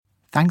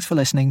Thanks for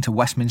listening to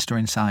Westminster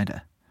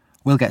Insider.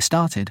 We'll get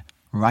started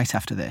right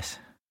after this.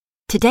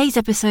 Today's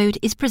episode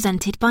is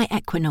presented by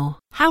Equinor.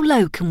 How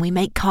low can we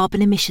make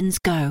carbon emissions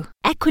go?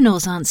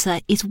 Equinor's answer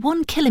is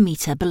 1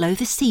 kilometre below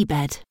the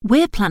seabed.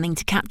 We're planning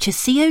to capture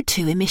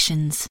CO2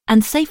 emissions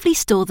and safely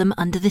store them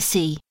under the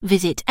sea.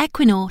 Visit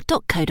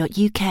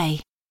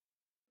equinor.co.uk.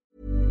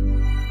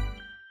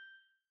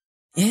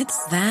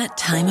 It's that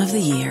time of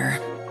the year.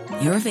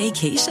 Your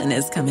vacation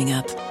is coming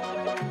up.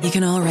 You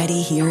can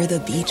already hear the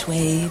beach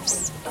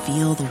waves,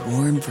 feel the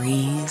warm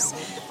breeze,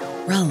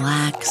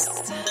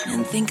 relax,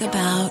 and think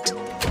about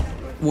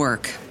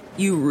work.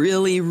 You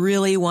really,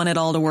 really want it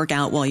all to work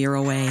out while you're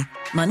away.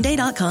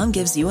 Monday.com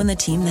gives you and the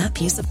team that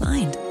peace of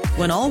mind.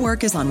 When all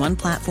work is on one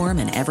platform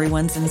and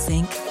everyone's in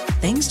sync,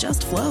 things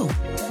just flow.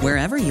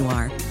 Wherever you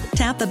are,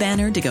 tap the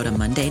banner to go to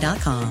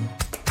Monday.com.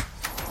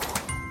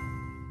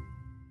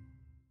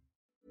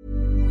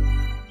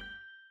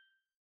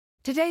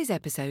 Today's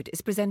episode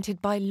is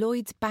presented by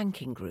Lloyds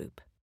Banking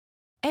Group.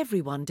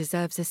 Everyone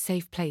deserves a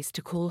safe place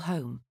to call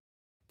home.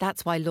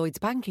 That's why Lloyds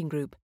Banking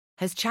Group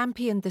has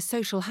championed the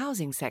social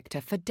housing sector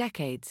for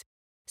decades,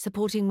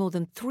 supporting more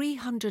than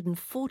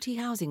 340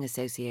 housing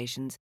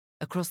associations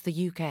across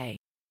the UK.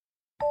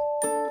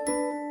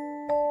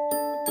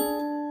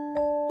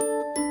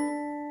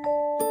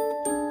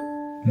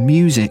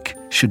 Music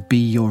should be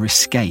your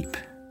escape,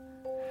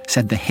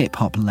 said the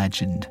hip-hop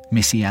legend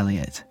Missy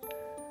Elliott.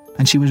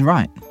 And she was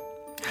right.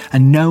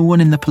 And no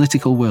one in the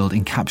political world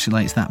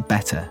encapsulates that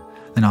better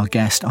than our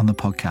guest on the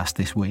podcast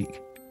this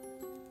week.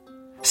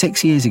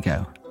 6 years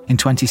ago, in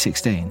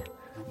 2016,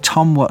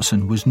 Tom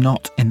Watson was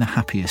not in the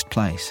happiest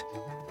place.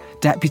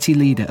 Deputy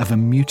leader of a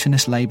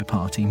mutinous Labour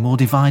Party more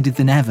divided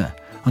than ever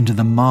under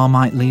the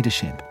Marmite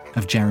leadership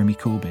of Jeremy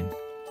Corbyn.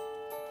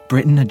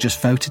 Britain had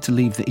just voted to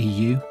leave the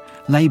EU.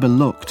 Labour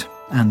looked,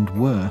 and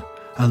were,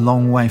 a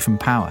long way from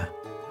power.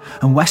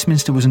 And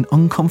Westminster was an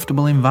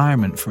uncomfortable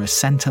environment for a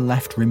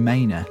centre-left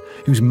Remainer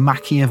whose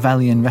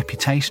Machiavellian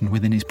reputation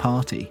within his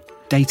party,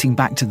 dating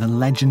back to the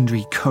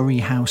legendary Curry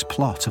House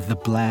plot of the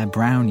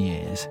Blair-Brown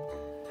years,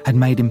 had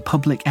made him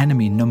public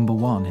enemy number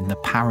one in the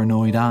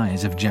paranoid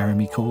eyes of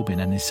Jeremy Corbyn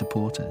and his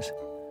supporters.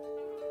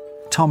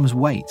 Tom's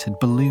weight had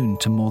ballooned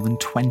to more than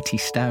 20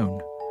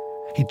 stone.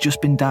 He'd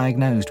just been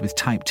diagnosed with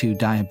type 2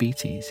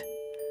 diabetes.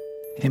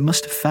 It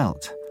must have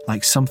felt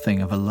like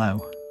something of a low.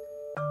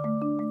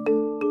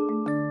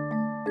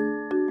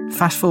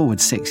 Fast forward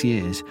 6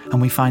 years,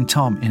 and we find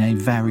Tom in a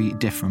very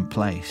different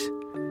place.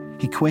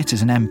 He quit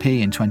as an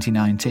MP in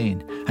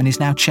 2019 and is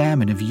now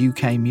chairman of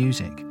UK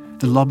Music,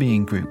 the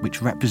lobbying group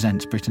which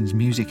represents Britain's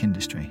music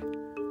industry.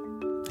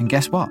 And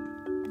guess what?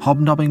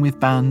 Hobnobbing with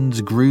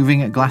bands,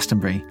 grooving at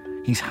Glastonbury,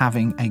 he's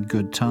having a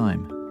good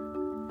time.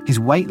 His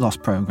weight loss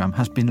programme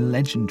has been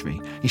legendary.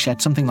 He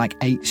shed something like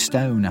 8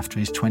 stone after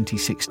his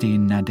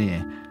 2016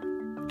 nadir,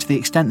 to the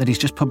extent that he's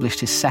just published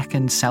his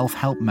second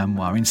self-help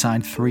memoir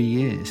inside 3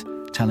 years,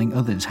 telling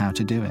others how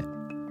to do it.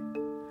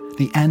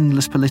 The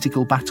endless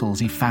political battles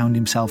he found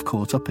himself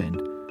caught up in,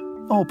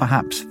 or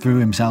perhaps threw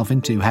himself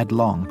into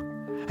headlong,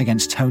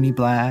 against Tony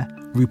Blair,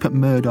 Rupert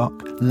Murdoch,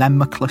 Len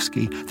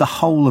McCluskey, the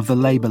whole of the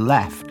Labour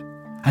left,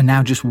 are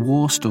now just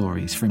war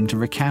stories for him to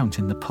recount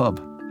in the pub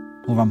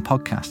or on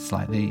podcasts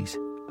like these.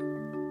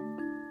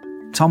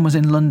 Tom was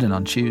in London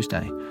on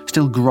Tuesday,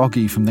 still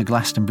groggy from the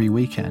Glastonbury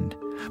weekend,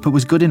 but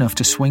was good enough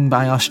to swing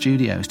by our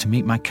studios to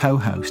meet my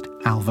co-host,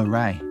 Alva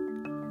Ray.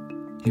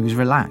 He was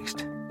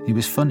relaxed, he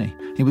was funny,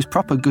 he was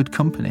proper good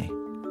company.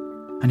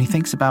 And he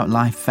thinks about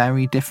life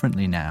very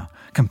differently now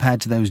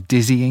compared to those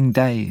dizzying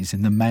days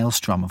in the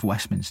maelstrom of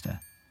Westminster.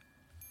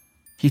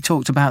 He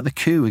talked about the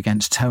coup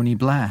against Tony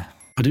Blair.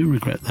 I do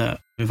regret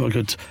that. If I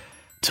could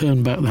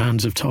turn back the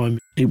hands of time,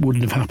 it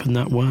wouldn't have happened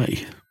that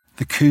way.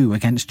 The coup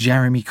against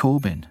Jeremy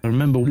Corbyn. I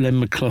remember Len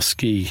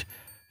McCluskey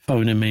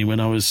phoning me when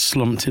I was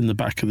slumped in the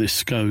back of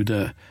this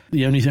Skoda.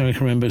 The only thing I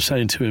can remember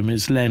saying to him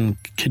is, "Len,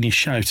 can you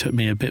shout at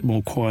me a bit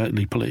more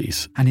quietly,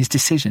 please?" And his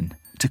decision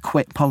to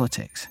quit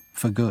politics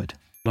for good.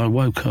 I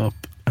woke up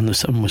and the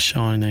sun was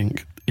shining.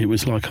 It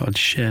was like I'd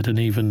shed an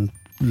even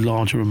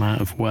larger amount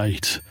of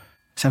weight.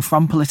 So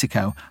from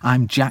Politico,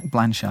 I'm Jack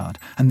Blanchard,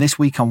 and this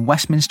week on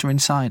Westminster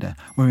Insider,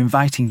 we're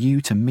inviting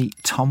you to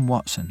meet Tom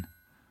Watson,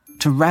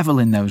 to revel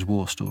in those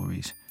war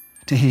stories,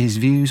 to hear his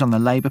views on the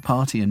Labour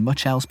Party and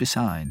much else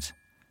besides,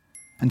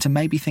 and to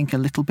maybe think a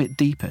little bit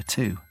deeper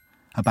too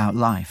about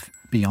life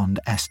beyond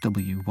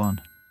SW1.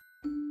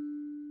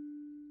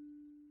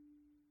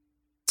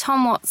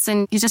 Tom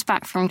Watson, you're just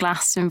back from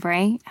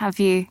Glastonbury. Have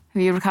you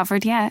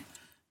recovered yet?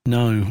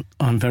 No,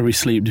 I'm very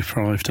sleep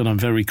deprived and I'm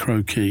very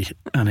croaky,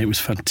 and it was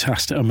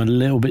fantastic. I'm a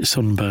little bit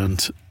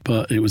sunburnt,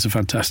 but it was a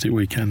fantastic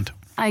weekend.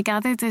 I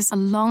gather there's a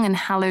long and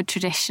hallowed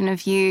tradition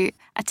of you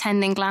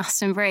attending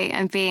Glastonbury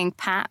and being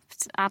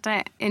papped at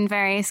it in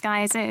various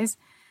guises.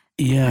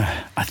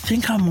 Yeah, I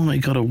think I might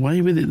have got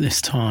away with it this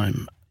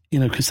time, you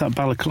know, because that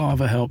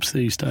balaclava helps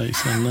these days.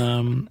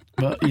 And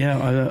but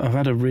yeah, I've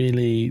had a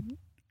really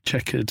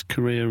checkered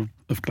career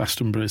of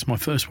Glastonbury's. My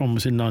first one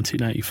was in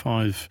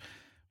 1985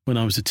 when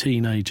I was a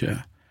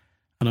teenager,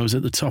 And I was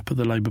at the top of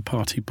the Labour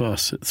Party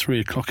bus at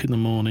 3 o'clock in the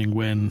morning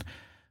when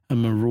a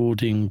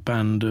marauding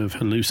band of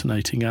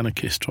hallucinating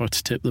anarchists tried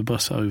to tip the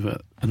bus over,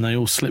 and they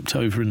all slipped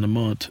over in the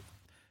mud,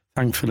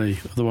 thankfully.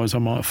 Otherwise, I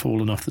might have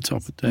fallen off the top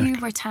of the deck.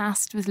 You were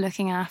tasked with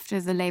looking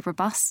after the Labour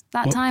bus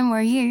that time,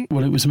 were you?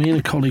 Well, it was me and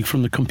a colleague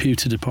from the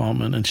computer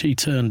department, and she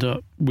turned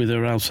up with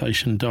her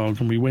Alsatian dog,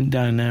 and we went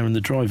down there, and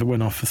the driver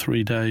went off for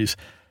 3 days.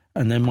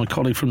 And then my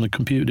colleague from the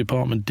computer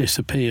department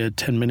disappeared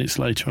 10 minutes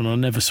later, and I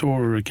never saw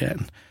her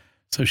again.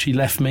 So she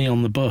left me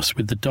on the bus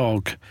with the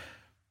dog,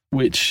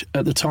 which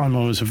at the time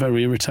I was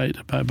very irritated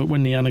about. But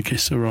when the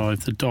anarchists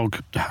arrived, the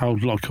dog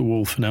howled like a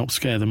wolf and helped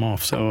scare them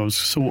off. So I was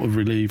sort of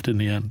relieved in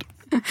the end.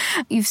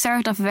 You've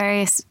served off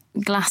various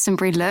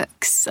Glastonbury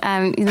looks,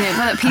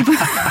 that people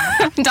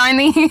down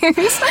the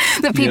years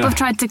that people have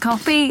tried to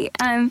copy.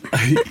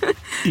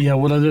 Yeah,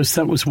 well,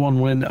 that was one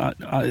when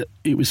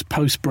it was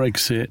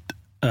post-Brexit,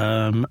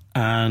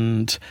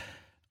 and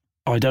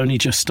I'd only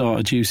just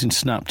started using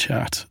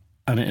Snapchat,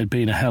 and it had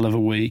been a hell of a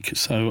week.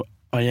 So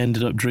I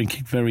ended up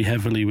drinking very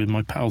heavily with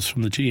my pals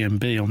from the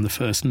GMB on the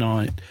first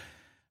night,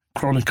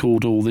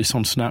 chronicled all this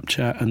on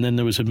Snapchat, and then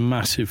there was a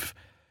massive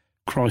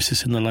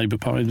crisis in the Labour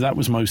Party. That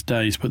was most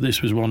days, but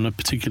this was one, a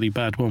particularly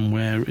bad one,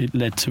 where it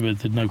led to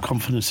the no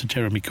confidence of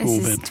Jeremy Corbyn.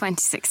 This is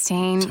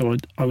 2016. So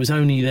I was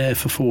only there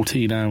for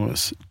 14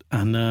 hours,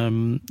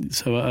 and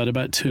so I had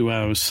about 2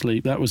 hours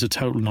sleep. That was a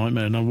total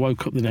nightmare, and I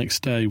woke up the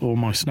next day, all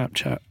my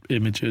Snapchat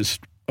images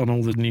on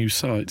all the news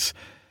sites,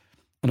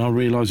 and I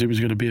realised it was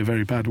going to be a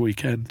very bad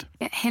weekend.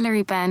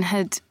 Hilary Benn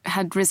had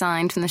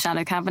resigned from the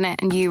shadow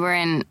cabinet, and you were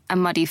in a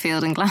muddy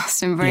field in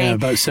Glastonbury. Yeah,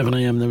 about 7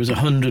 a.m. There was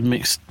 100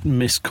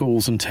 missed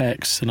calls and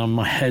texts, and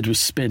my head was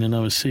spinning.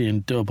 I was seeing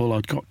double.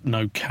 I'd got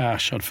no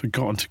cash. I'd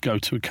forgotten to go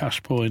to a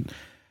cash point.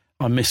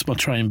 I missed my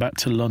train back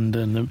to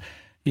London.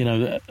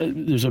 There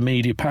was a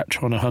media pack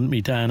trying to hunt me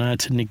down. I had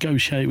to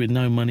negotiate with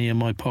no money in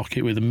my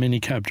pocket with a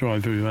minicab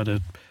driver who had a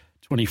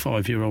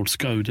 25-year-old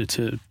Skoda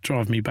to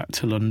drive me back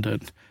to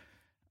London.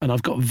 And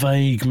I've got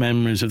vague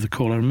memories of the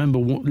call. I remember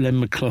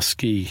Len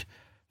McCluskey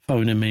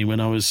phoning me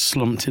when I was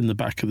slumped in the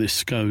back of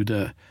this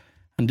Skoda.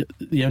 And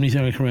the only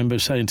thing I can remember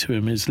saying to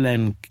him is,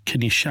 "Len,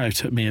 can you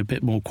shout at me a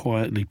bit more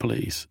quietly,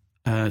 please?"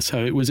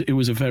 So it was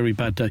a very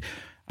bad day.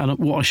 And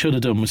what I should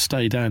have done was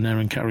stay down there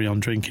and carry on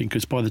drinking,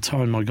 because by the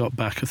time I got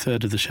back, a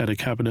third of the shadow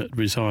cabinet had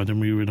resigned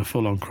and we were in a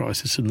full-on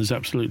crisis, and there's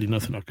absolutely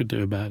nothing I could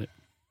do about it.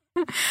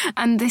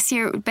 And this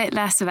year, a bit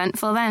less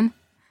eventful then?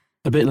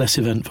 A bit less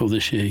eventful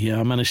this year, yeah.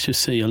 I managed to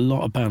see a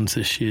lot of bands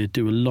this year,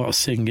 do a lot of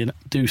singing,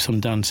 do some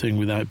dancing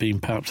without being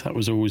papped. That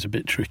was always a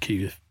bit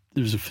tricky.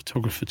 There was a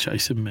photographer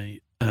chasing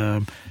me.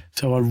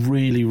 So I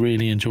really,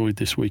 really enjoyed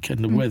this weekend.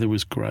 The weather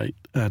was great,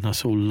 and I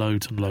saw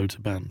loads and loads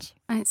of bands.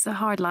 It's a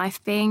hard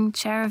life being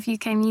chair of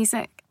UK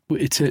Music.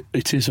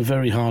 It is a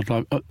very hard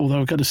life. Although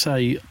I've got to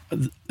say,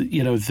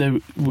 it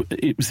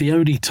was the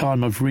only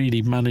time I've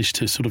really managed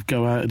to sort of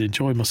go out and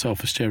enjoy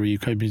myself as chair of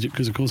UK Music,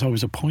 because, of course, I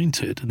was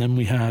appointed, and then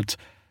we had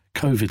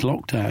COVID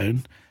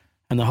lockdown,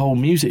 and the whole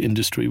music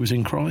industry was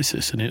in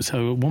crisis. And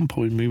so at one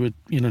point we were,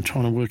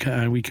 trying to work out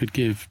how we could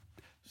give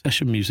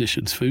session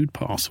musicians food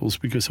parcels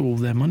because all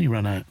their money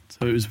ran out.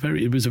 So it was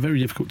a very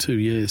difficult 2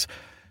 years,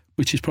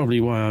 which is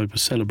probably why I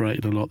was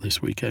celebrating a lot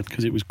this weekend,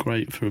 because it was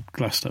great for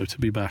Glasgow to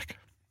be back.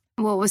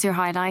 What was your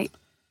highlight?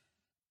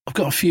 I've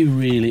got a few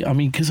really. I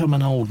mean, because I'm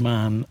an old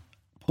man,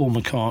 Paul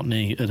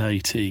McCartney at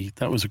 80,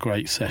 that was a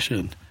great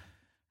session.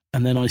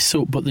 And then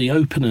but the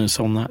openers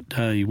on that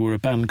day were a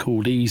band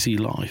called Easy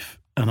Life,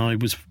 and I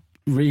was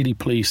really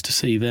pleased to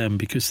see them,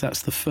 because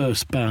that's the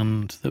first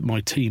band that my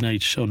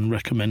teenage son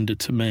recommended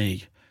to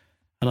me.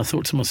 And I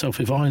thought to myself,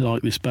 if I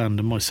like this band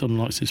and my son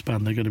likes this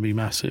band, they're going to be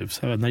massive.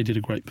 And they did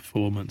a great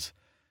performance.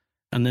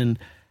 And then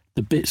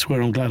the bits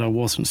where I'm glad I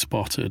wasn't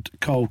spotted,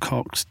 Carl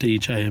Cox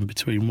DJing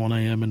between 1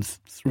 a.m. and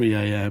 3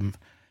 a.m.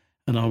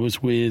 And I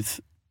was with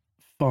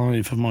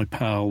 5 of my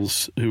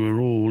pals who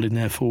were all in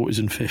their 40s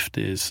and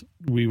 50s.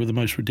 We were the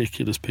most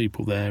ridiculous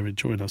people there,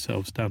 enjoying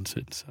ourselves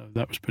dancing. So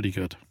that was pretty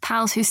good.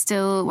 Pals who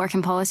still work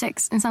in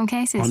politics in some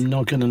cases? I'm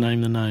not going to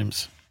name the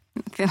names.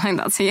 I feel like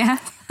that's a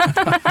yes.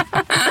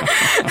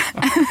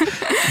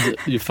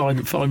 You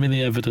find me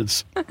the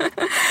evidence.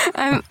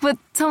 But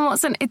Tom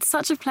Watson, it's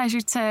such a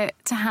pleasure to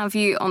have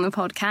you on the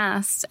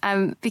podcast,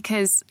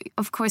 because,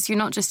 of course, you're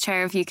not just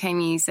chair of UK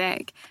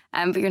Music,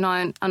 but you're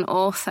now an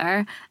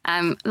author,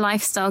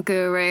 lifestyle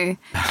guru,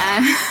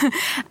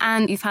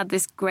 and you've had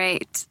this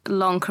great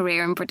long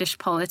career in British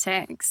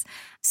politics.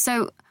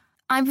 So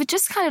I would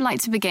just kind of like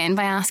to begin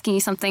by asking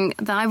you something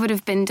that I would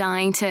have been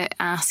dying to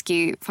ask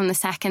you from the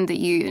second that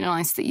you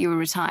announced that you were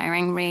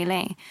retiring,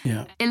 really.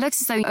 Yeah. It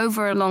looks as though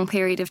over a long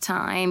period of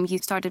time you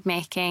started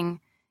making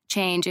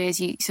changes.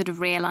 You sort of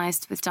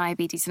realised with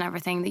diabetes and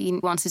everything that you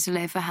wanted to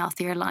live a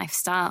healthier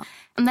lifestyle.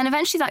 And then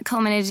eventually that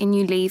culminated in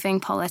you leaving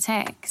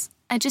politics.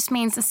 It just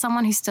means as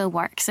someone who still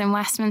works in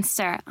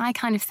Westminster, I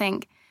kind of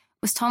think,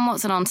 was Tom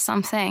Watson on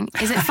something?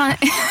 Is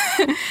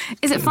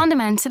it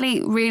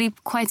fundamentally really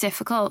quite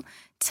difficult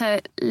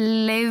to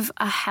live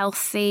a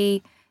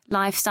healthy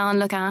lifestyle and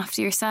look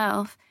after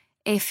yourself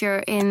if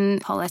you're in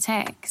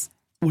politics?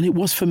 Well, it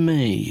was for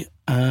me.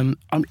 I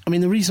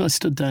mean, the reason I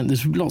stood down,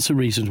 there's lots of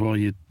reasons why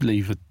you'd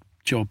leave a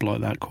job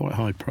like that, quite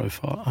high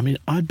profile. I mean,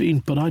 I'd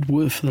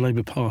worked for the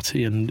Labour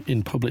Party and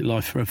in public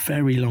life for a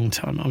very long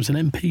time. I was an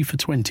MP for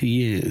 20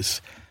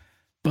 years.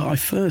 But I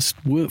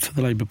first worked for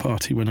the Labour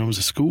Party when I was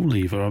a school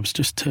leaver. I was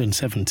just turned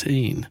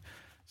 17.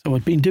 So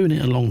I'd been doing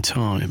it a long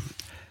time.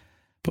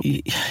 But,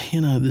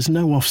 you know, there's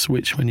no off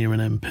switch when you're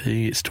an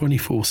MP. It's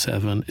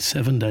 24/7. It's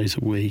 7 days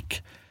a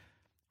week.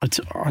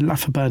 I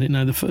laugh about it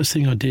now. The first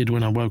thing I did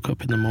when I woke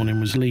up in the morning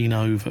was lean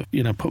over,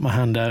 you know, put my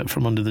hand out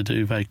from under the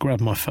duvet,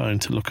 grab my phone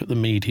to look at the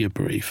media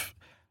brief,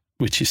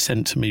 which is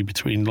sent to me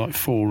between like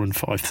 4 and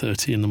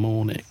 5:30 in the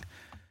morning.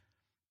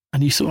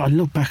 And I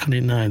look back on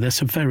it now,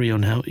 that's a very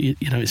unhealthy,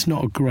 you know, it's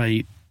not a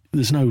great,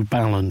 there's no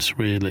balance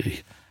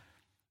really.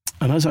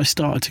 And as I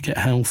started to get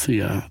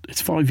healthier,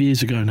 it's 5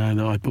 years ago now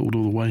that I pulled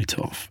all the weight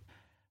off,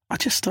 I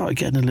just started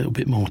getting a little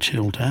bit more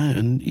chilled out.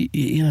 And,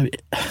 you know,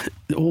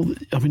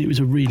 it was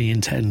a really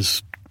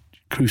intense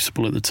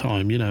crucible at the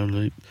time, you know,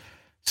 like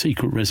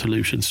secret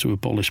resolutions to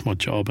abolish my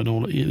job and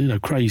all, you know,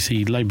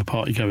 crazy Labour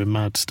Party going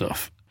mad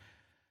stuff.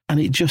 And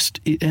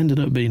it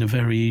ended up being a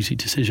very easy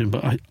decision,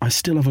 but I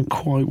still haven't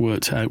quite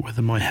worked out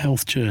whether my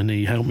health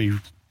journey helped me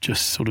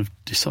just sort of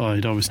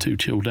decide I was too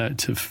chilled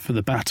out for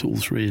the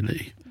battles,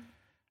 really.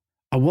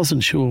 I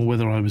wasn't sure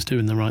whether I was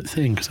doing the right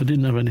thing because I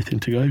didn't have anything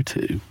to go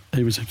to.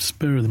 It was a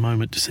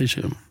spur-of-the-moment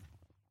decision.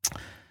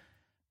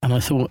 And I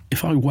thought,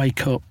 if I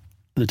wake up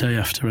the day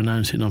after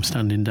announcing I'm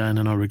standing down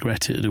and I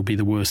regret it, it'll be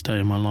the worst day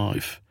of my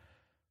life.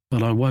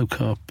 But I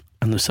woke up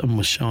and the sun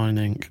was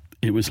shining.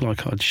 It was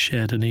like I'd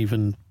shed an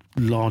even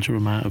larger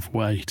amount of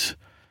weight,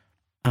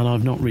 and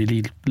I've not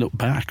really looked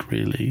back,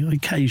 really. I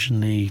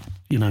occasionally,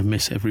 you know,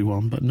 miss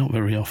everyone, but not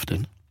very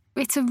often.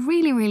 It's a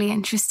really, really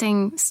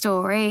interesting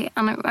story,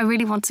 and I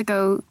really want to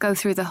go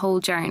through the whole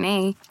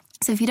journey.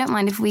 So if you don't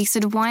mind, if we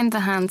sort of wind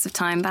the hands of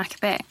time back a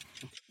bit.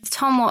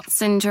 Tom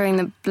Watson during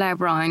the Blair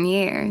Brown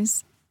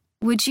years,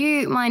 would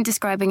you mind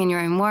describing in your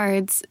own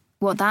words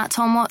what that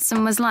Tom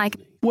Watson was like?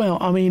 Well,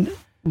 I mean,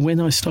 when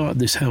I started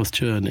this health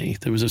journey,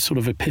 there was a sort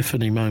of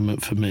epiphany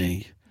moment for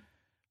me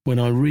when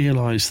I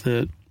realised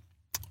that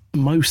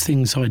most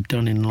things I'd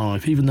done in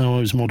life, even though I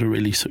was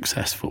moderately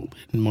successful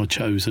in my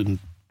chosen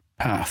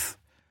path,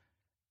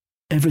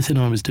 everything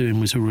I was doing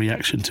was a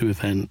reaction to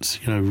events,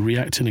 you know,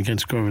 reacting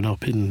against growing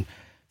up in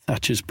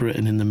Thatcher's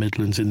Britain in the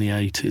Midlands in the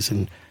 80s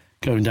and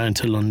going down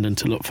to London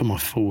to look for my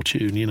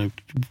fortune, you know,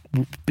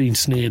 being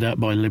sneered at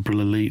by liberal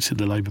elites in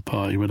the Labour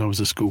Party when I was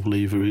a school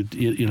leaver,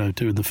 you know,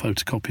 doing the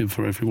photocopying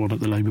for everyone at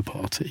the Labour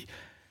Party.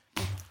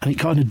 And it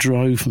kind of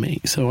drove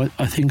me. So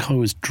I think I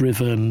was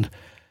driven.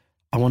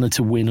 I wanted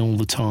to win all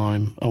the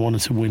time. I wanted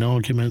to win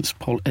arguments,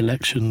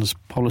 elections,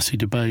 policy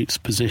debates,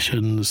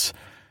 positions.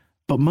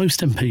 But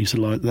most MPs are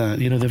like that.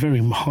 You know, they're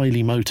very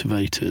highly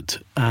motivated.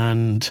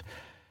 And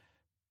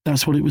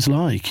that's what it was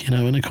like, you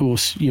know. And, of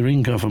course, you're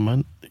in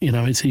government. You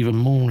know, it's even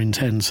more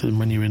intense than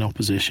when you're in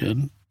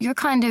opposition. You're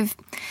kind of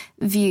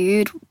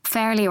viewed,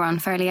 fairly or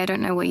unfairly, I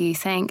don't know what you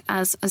think,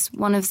 as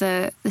one of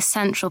the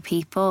central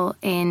people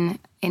in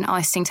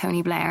ousting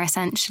Tony Blair,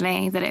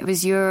 essentially, that it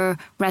was your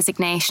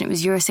resignation, it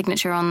was your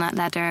signature on that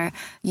letter,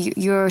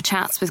 your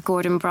chats with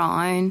Gordon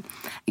Brown.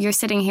 You're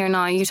sitting here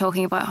now, you're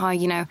talking about how,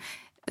 you know,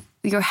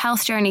 your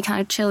health journey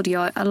kind of chilled you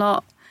out a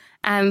lot.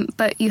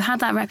 But you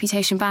had that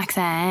reputation back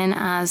then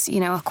as,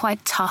 you know, a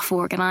quite tough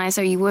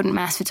organiser. You wouldn't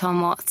mess with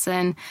Tom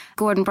Watson,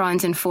 Gordon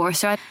Brown's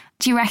enforcer.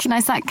 Do you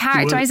recognise that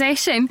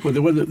characterisation? Well,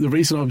 the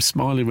reason I'm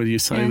smiling when you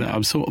say that,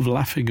 I'm sort of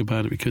laughing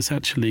about it because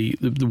actually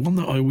the one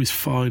that I always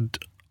find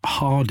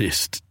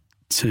hardest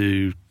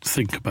to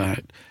think about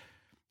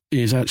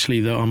is actually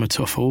that I'm a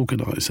tough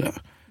organiser.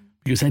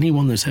 Because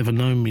anyone that's ever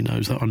known me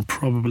knows that I'm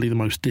probably the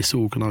most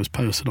disorganised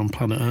person on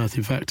planet Earth.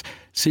 In fact,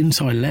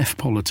 since I left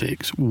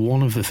politics,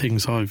 one of the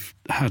things I've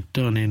had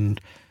done in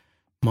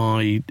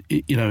my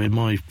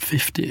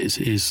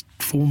 50s is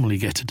formally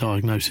get a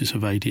diagnosis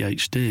of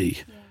ADHD.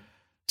 Yeah.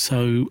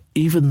 So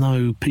even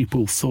though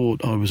people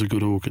thought I was a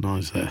good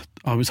organiser,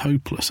 I was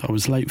hopeless. I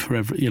was late for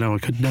I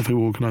could never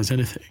organise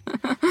anything.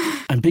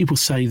 And people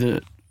say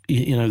that,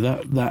 you know,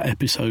 that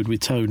episode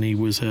with Tony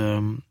was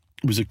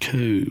a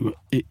coup.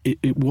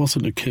 It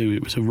wasn't a coup,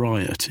 it was a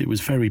riot. It was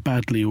very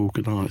badly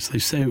organised. They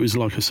say it was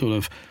like a sort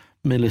of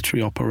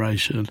military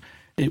operation.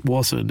 It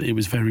wasn't. It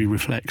was very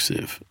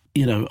reflexive.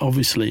 You know,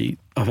 obviously,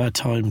 I've had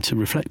time to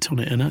reflect on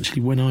it. And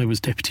actually, when I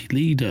was deputy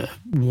leader,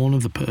 one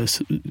of the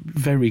person,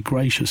 very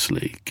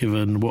graciously,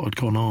 given what had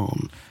gone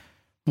on,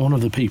 one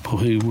of the people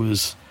who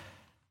was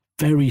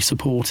very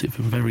supportive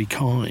and very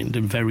kind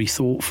and very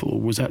thoughtful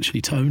was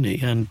actually Tony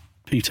and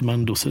Peter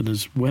Mandelson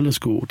as well as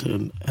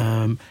Gordon.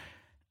 And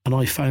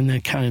I found their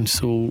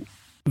counsel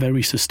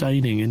very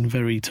sustaining in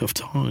very tough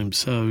times.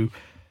 So,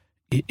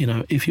 you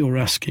know, if you're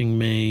asking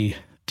me,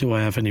 do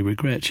I have any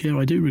regrets? Yeah,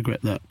 I do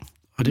regret that.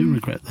 I do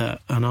regret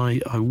that. And I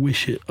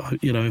wish it,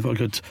 you know, if I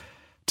could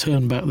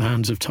turn back the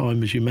hands of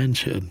time, as you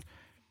mentioned,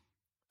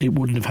 it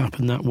wouldn't have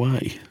happened that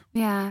way.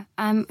 Yeah.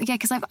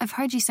 Because I've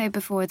heard you say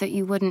before that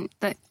you wouldn't,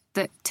 that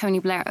that Tony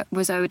Blair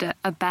was owed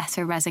a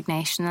better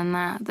resignation than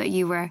that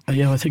you were...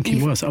 Yeah, I think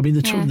he was. I mean,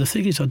 the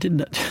thing is, I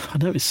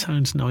know it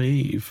sounds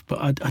naive, but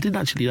I didn't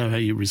actually know how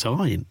you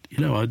resign. You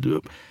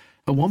know,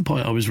 at one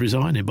point I was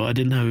resigning, but I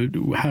didn't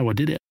know how I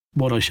did it.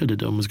 What I should have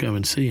done was go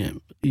and see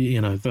him. You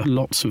know, there are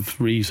lots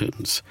of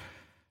reasons,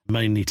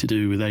 mainly to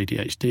do with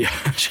ADHD,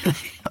 actually.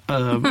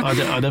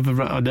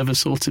 I never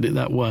sorted it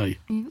that way.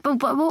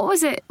 But what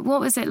was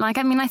it like?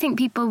 I mean, I think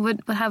people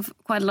would have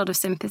quite a lot of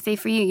sympathy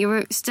for you. You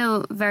were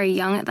still very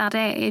young at that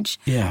age.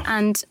 Yeah.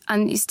 And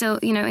you still,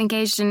 you know,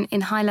 engaged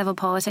in high-level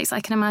politics. I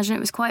can imagine it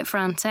was quite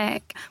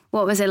frantic.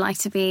 What was it like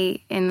to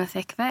be in the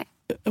thick of it?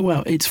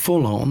 Well, it's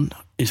full on.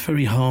 It's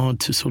very hard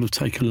to sort of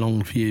take a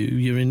long view.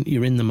 You're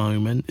in the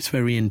moment. It's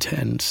very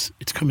intense.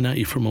 It's coming at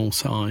you from all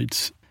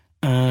sides.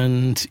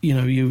 And, you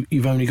know,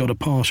 you've only got a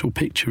partial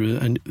picture,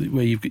 and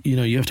where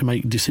you have to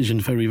make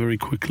decisions very, very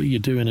quickly. You're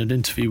doing an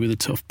interview with a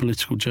tough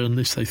political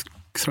journalist. They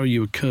throw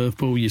you a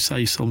curveball. You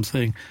say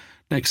something.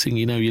 Next thing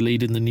you know, you're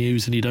leading the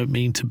news and you don't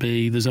mean to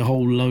be. There's a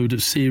whole load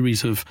of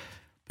series of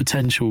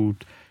potential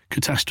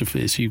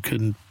catastrophes you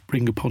can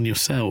bring upon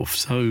yourself.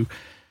 So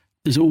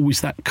there's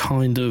always that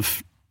kind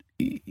of,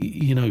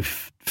 you know,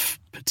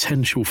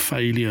 potential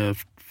failure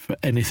for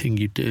anything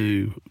you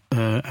do,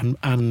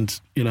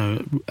 and you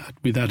know,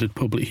 with added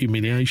public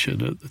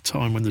humiliation at the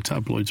time when the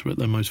tabloids were at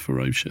their most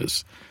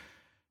ferocious.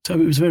 So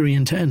it was very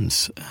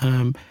intense.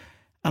 And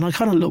I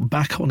kind of look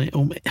back on it.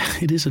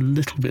 It is a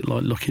little bit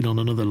like looking on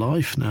another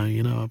life now.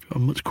 You know, I've got a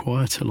much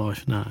quieter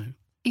life now.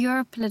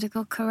 Your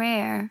political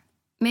career,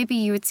 maybe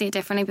you would see it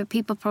differently, but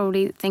people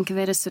probably think of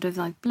it as sort of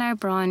like Blair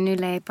Brown, New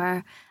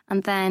Labour,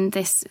 and then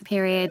this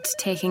period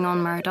taking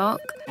on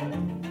Murdoch.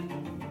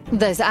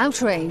 There's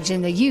outrage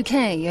in the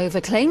UK over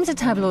claims a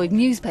tabloid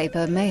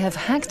newspaper may have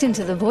hacked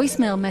into the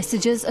voicemail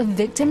messages of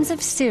victims of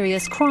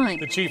serious crime.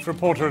 The chief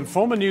reporter and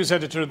former news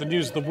editor of the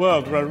News of the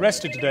World were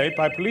arrested today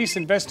by police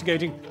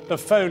investigating the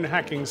phone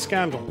hacking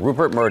scandal.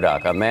 Rupert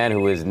Murdoch, a man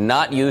who is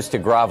not used to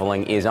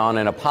groveling, is on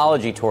an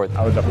apology tour.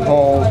 I was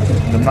appalled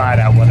to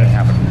find out what had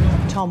happened.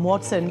 Tom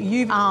Watson,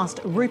 you've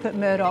asked Rupert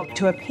Murdoch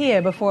to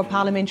appear before a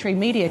parliamentary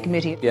media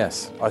committee.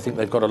 Yes, I think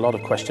they've got a lot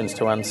of questions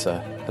to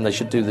answer, and they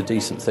should do the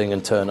decent thing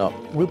and turn up.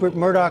 Rupert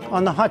Murdoch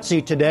on the hot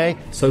seat today.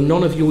 So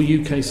none of your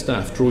UK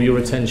staff draw your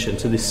attention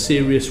to this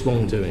serious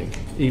wrongdoing,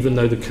 even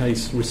though the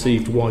case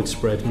received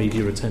widespread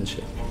media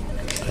attention?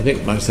 I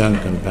think my son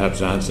can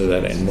perhaps answer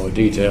that in more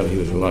detail. He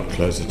was a lot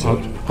closer to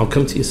it. I'll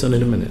come to your son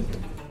in a minute.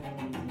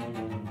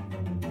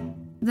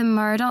 The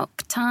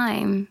Murdoch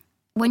time.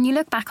 When you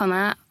look back on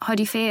that, how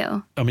do you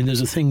feel? I mean,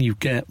 there's a thing you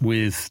get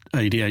with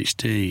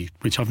ADHD,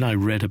 which I've now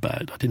read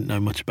about. I didn't know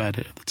much about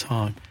it at the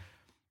time.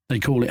 They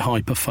call it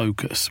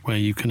hyperfocus, where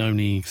you can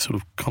only sort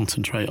of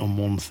concentrate on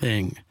one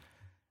thing.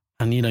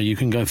 And, you know, you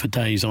can go for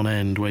days on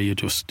end where you're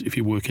just, if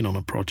you're working on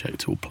a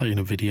project or playing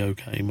a video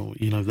game or,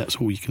 you know, that's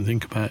all you can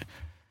think about.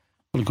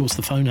 Well, of course,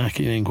 the phone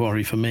hacking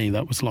inquiry for me,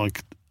 that was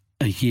like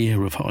a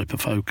year of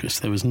hyperfocus.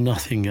 There was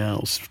nothing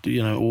else.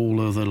 You know, all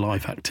other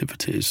life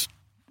activities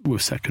were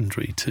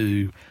secondary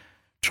to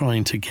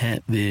trying to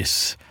get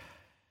this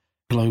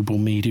global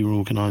media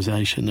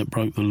organisation that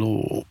broke the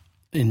law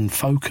in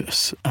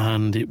focus.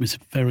 And it was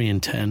very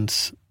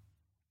intense.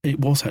 It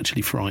was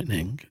actually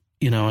frightening.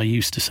 You know, I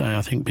used to say,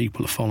 I think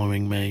people are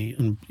following me.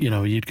 And, you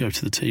know, you'd go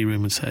to the tea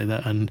room and say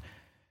that. And,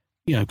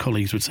 you know,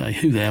 colleagues would say,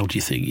 who the hell do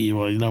you think you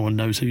are? No one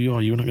knows who you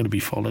are. You're not going to be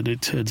followed.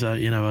 It turns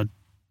out, you know,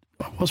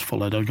 I was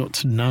followed. I got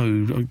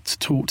to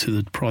talk to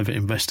the private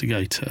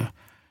investigator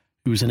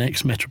who was an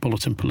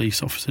ex-Metropolitan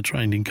Police officer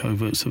trained in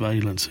covert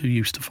surveillance who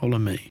used to follow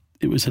me.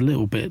 It was a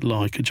little bit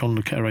like a John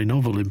le Carré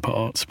novel in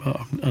parts,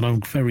 and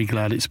I'm very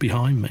glad it's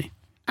behind me.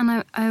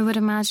 And I would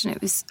imagine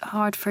it was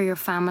hard for your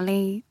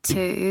family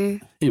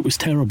too. It was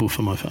terrible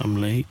for my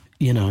family.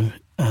 You know,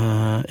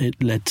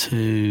 it led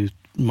to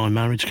my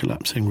marriage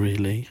collapsing,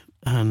 really.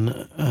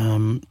 And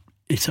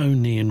it's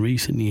only in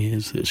recent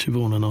years that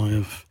Siobhan and I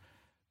have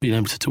been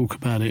able to talk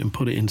about it and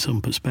put it in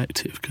some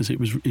perspective, because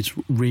it's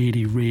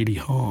really, really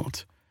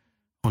hard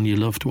on your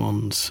loved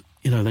ones.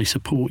 You know, they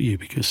support you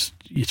because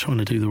you're trying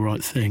to do the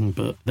right thing,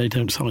 but they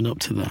don't sign up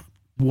to that.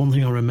 One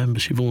thing I remember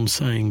Siobhan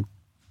saying,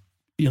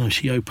 you know,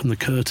 she opened the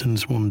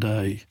curtains one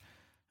day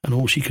and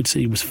all she could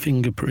see was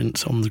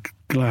fingerprints on the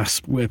glass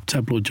where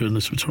tabloid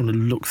journalists were trying to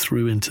look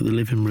through into the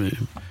living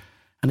room.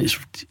 And it's,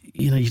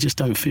 you know, you just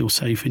don't feel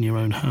safe in your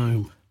own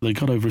home. They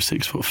got over a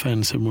 6-foot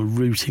fence and were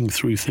rooting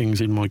through things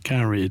in my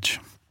garage.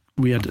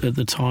 We had, at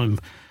the time,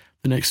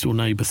 the next door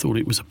neighbour thought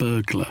it was a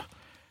burglar.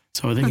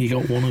 So I think he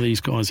got one of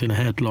these guys in a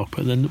headlock.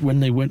 But then when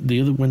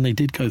they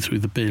did go through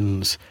the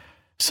bins,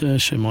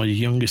 Saoirse, my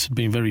youngest, had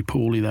been very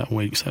poorly that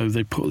week. So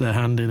they put their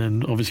hand in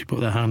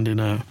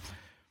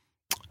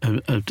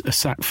a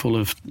sack full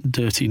of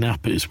dirty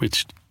nappies,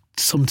 which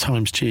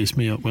sometimes cheers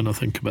me up when I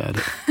think about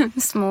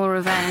it. Small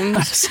revenge.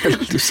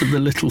 It's the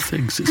little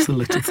things. It's the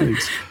little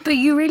things. But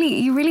you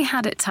really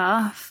had it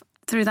tough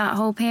through that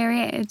whole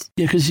period.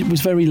 Yeah, because it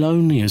was very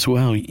lonely as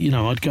well. You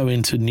know, I'd go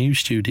into news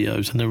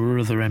studios and there were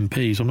other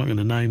MPs, I'm not going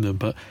to name them,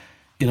 but,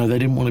 You know, they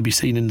didn't want to be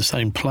seen in the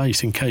same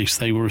place in case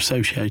they were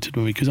associated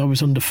with me, because I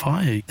was under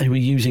fire. They were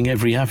using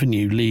every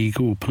avenue,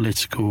 legal,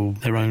 political,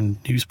 their own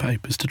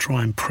newspapers, to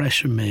try and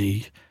pressure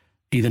me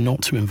either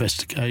not to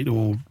investigate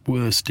or,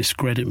 worse,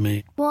 discredit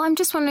me. Well, I'm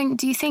just wondering,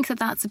 do you think that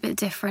that's a bit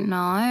different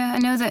now? I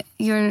know that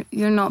you're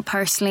not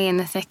personally in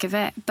the thick of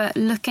it, but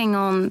looking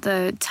on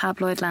the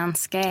tabloid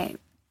landscape,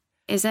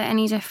 is it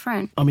any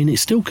different? I mean,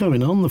 it's still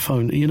going on, the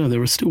phone. You know,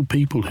 there are still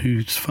people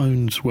whose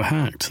phones were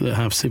hacked that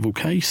have civil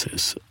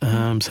cases.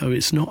 So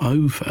it's not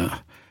over.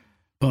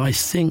 But I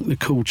think the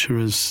culture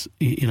is,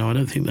 you know, I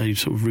don't think they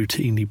sort of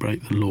routinely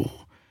break the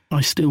law.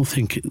 I still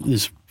think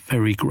there's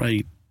very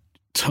great,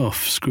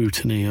 tough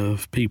scrutiny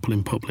of people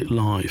in public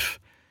life.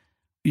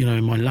 You know,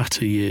 in my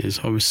latter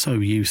years, I was so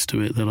used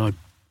to it that I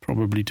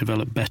probably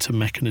developed better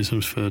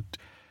mechanisms for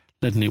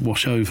letting it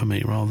wash over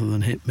me rather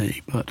than hit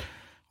me. But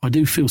I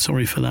do feel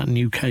sorry for that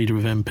new cadre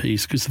of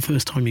MPs, because the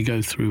first time you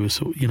go through a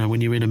sort, you know, when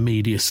you're in a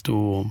media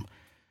storm,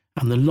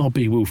 and the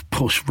lobby will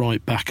push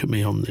right back at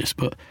me on this,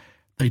 but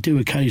they do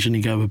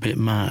occasionally go a bit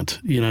mad.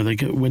 You know, they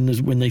go when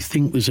they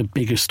think there's a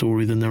bigger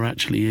story than there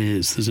actually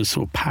is. There's a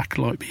sort of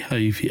pack-like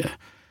behaviour.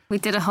 We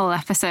did a whole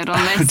episode on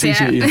this,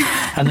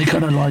 yeah. And they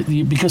kind of like,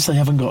 because they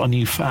haven't got a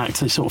new fact,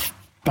 they sort of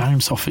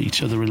bounce off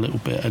each other a little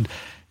bit. And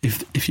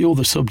if you're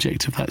the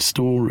subject of that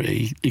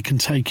story, it can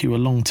take you a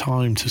long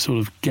time to sort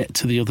of get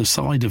to the other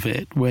side of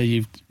it, where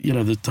you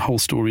know, the whole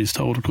story is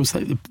told. Of course,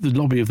 the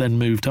lobby have then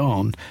moved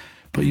on,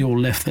 but you're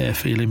left there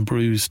feeling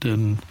bruised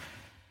and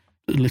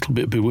a little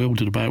bit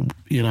bewildered about,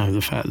 you know,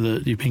 the fact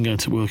that you've been going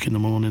to work in the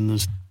morning,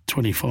 there's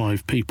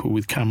 25 people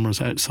with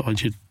cameras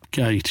outside your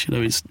gate. You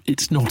know,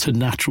 it's not a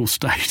natural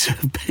state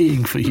of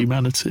being for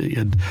humanity.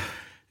 And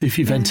if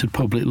you've entered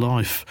public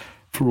life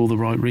for all the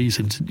right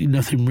reasons,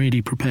 nothing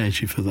really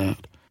prepares you for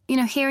that. You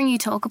know, hearing you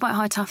talk about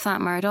how tough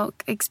that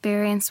Murdoch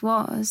experience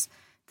was,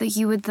 that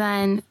you would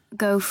then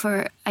go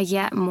for a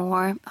yet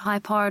more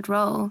high-powered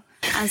role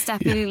as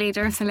deputy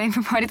leader of the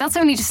Labour Party. That's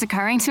only just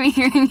occurring to me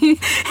hearing you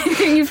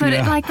put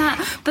it like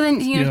that. But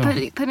then, you know,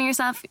 putting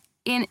yourself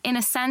in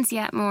a sense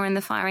yet more in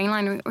the firing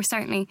line, or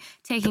certainly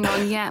taking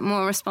on yet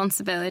more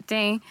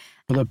responsibility.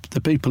 Well,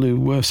 the people who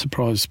were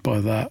surprised by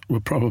that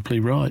were probably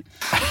right.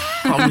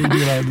 I mean,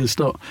 you know, there's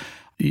not...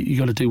 You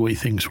got to do what you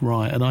think's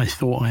right, and I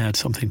thought I had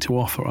something to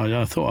offer.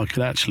 I thought I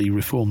could actually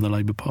reform the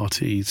Labour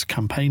Party's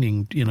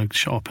campaigning, you know,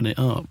 sharpen it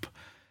up.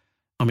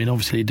 I mean,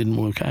 obviously it didn't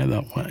work out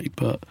that way,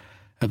 but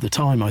at the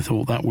time I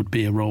thought that would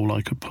be a role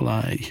I could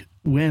play.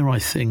 Where I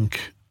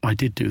think I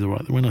did do the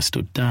right thing, when I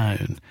stood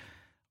down,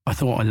 I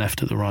thought I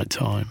left at the right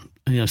time.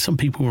 And, you know, some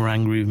people were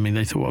angry with me.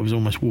 They thought I was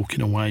almost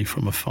walking away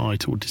from a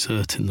fight or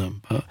deserting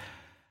them, but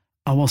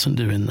I wasn't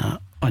doing that.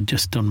 I'd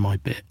just done my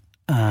bit,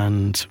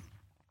 and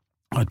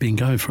I'd been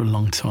going for a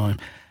long time.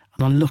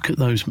 And I look at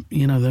those,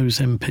 you know, those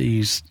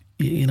MPs,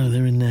 you know,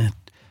 they're in their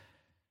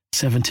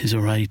 70s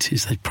or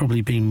 80s. They've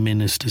probably been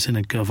ministers in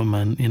a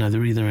government. You know,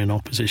 they're either in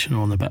opposition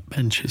or on the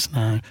backbenches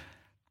now,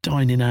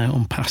 dining out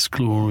on past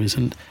glories.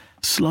 And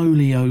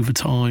slowly over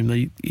time,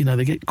 they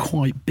get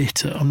quite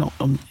bitter. I'm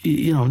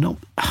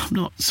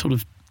not sort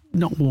of,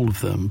 not all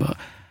of them, but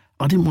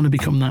I didn't want to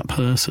become that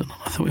person.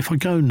 I thought, if I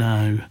go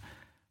now,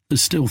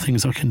 there's still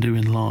things I can do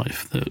in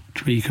life that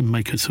you can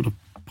make a sort of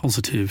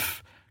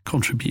positive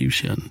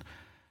contribution.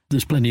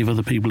 There's plenty of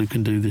other people who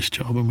can do this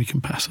job, and we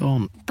can pass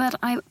on. But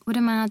I would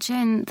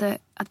imagine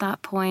that at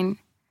that point,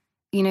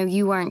 you know,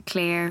 you weren't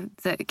clear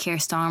that Keir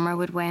Starmer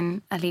would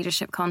win a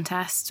leadership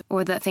contest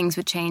or that things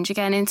would change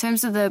again. In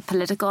terms of the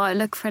political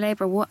outlook for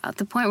Labour, at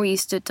the point where you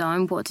stood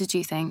down, what did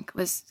you think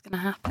was going to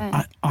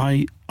happen?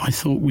 I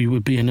thought we were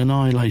being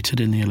annihilated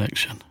in the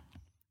election.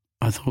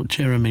 I thought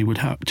Jeremy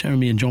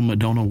and John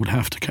McDonnell would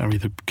have to carry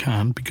the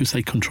can, because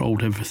they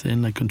controlled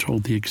everything. They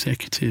controlled the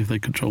executive. They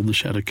controlled the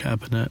shadow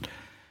cabinet.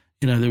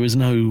 You know, there was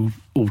no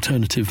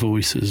alternative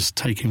voices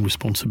taking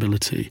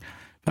responsibility.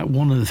 In fact,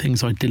 one of the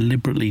things I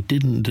deliberately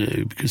didn't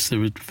do, because they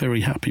were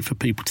very happy for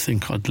people to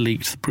think I'd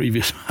leaked the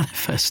previous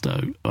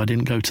manifesto, I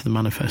didn't go to the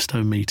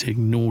manifesto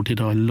meeting, nor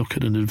did I look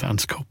at an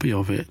advanced copy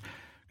of it.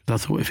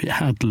 Because I thought if it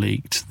had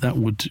leaked, that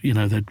would, you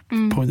know, they'd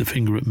point the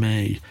finger at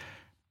me.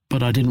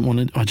 But I didn't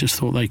want to, I just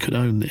thought they could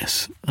own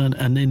this. And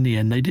in the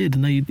end they did.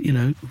 And they, you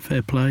know,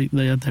 fair play,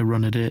 they had their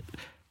run at it.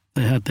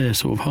 They had their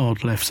sort of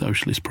hard left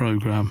socialist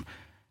programme,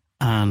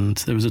 and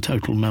there was a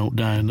total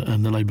meltdown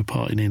and the Labour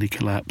Party nearly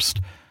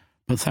collapsed.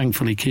 But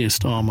thankfully Keir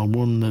Starmer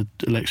won the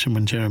election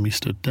when Jeremy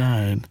stood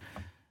down.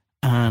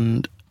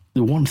 And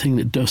the one thing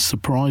that does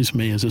surprise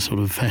me as a sort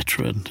of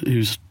veteran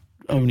who's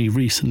only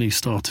recently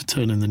started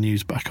turning the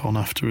news back on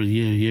after a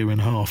year and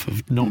a half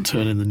of not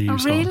turning the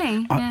news on.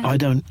 Really? I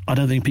don't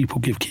think people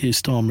give Keir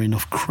Starmer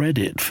enough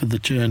credit for the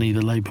journey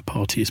the Labour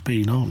Party has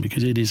been on,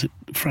 because it is,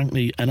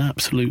 frankly, an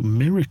absolute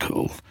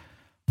miracle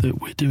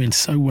that we're doing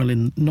so well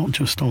in, not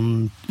just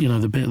on, you know,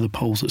 the bit of the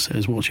polls that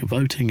says what's your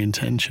voting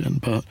intention,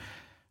 but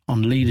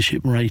on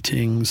leadership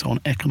ratings,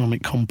 on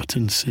economic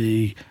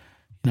competency.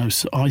 You know,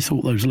 so I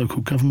thought those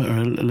local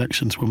government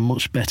elections were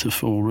much better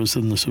for us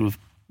than the sort of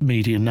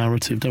media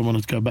narrative. Don't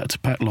want to go back to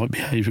pack-like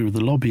behaviour of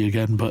the lobby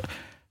again, but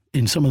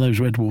in some of those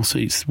red wall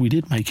seats, we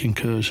did make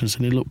incursions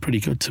and it looked pretty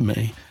good to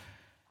me.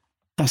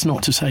 That's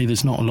not to say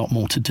there's not a lot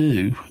more to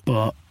do,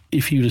 but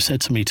if you'd have said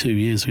to me 2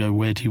 years ago,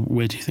 where do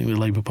you think the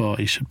Labour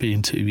Party should be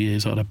in 2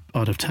 years, I'd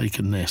have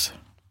taken this.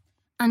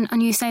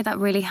 And you say that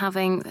really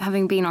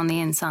having been on the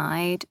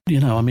inside. You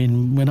know, I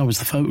mean, when I was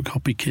the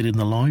photocopy kid in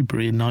the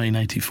library in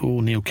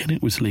 1984, Neil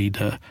Kinnock was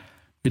leader.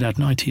 We'd had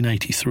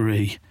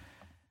 1983.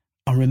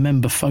 I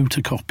remember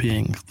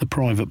photocopying the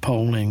private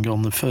polling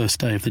on the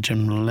first day of the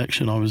general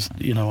election. I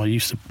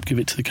used to give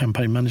it to the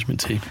campaign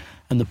management team,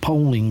 and the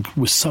polling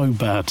was so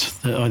bad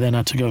that I then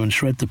had to go and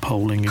shred the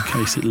polling in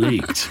case it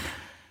leaked.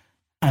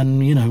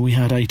 And, you know, we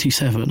had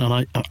 87,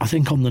 and I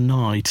think on the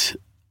night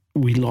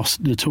we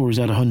lost, the Tories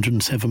had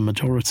 107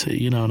 majority,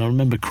 you know, and I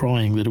remember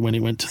crying that when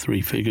it went to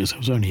three figures, I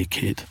was only a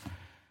kid.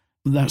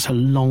 That's a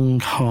long,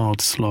 hard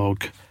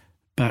slog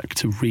back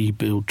to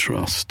rebuild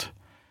trust.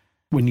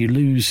 When you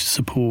lose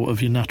support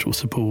of your natural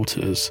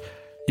supporters,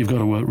 you've got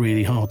to work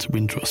really hard to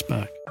win trust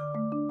back.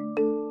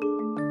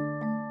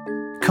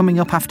 Coming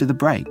up after the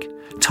break,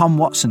 Tom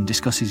Watson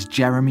discusses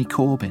Jeremy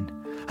Corbyn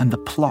and the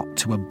plot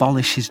to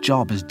abolish his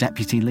job as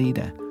deputy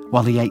leader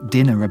while he ate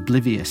dinner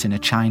oblivious in a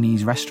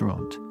Chinese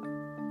restaurant.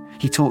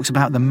 He talks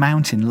about the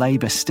mountain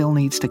Labour still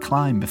needs to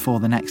climb before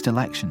the next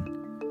election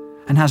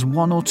and has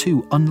one or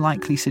two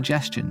unlikely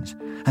suggestions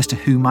as to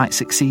who might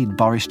succeed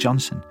Boris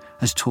Johnson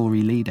as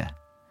Tory leader.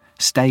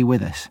 Stay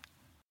with us.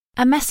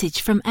 A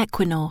message from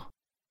Equinor.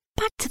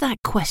 Back to that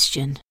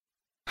question.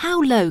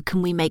 How low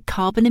can we make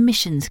carbon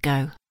emissions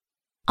go?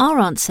 Our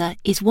answer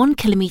is 1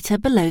 kilometre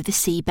below the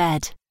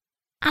seabed.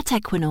 At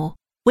Equinor,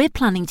 we're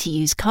planning to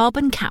use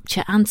carbon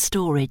capture and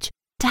storage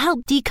to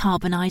help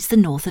decarbonise the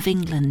north of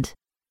England.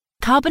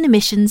 Carbon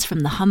emissions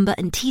from the Humber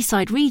and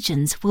Teesside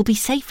regions will be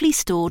safely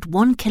stored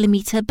 1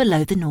 kilometre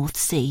below the North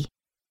Sea.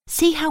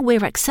 See how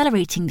we're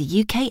accelerating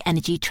the UK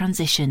energy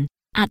transition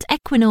at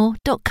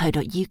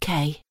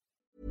equinor.co.uk.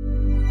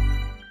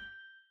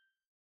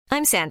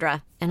 I'm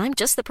Sandra, and I'm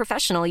just the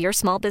professional your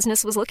small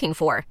business was looking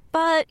for.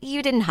 But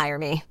you didn't hire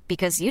me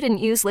because you didn't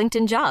use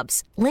LinkedIn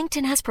Jobs.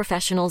 LinkedIn has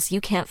professionals you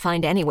can't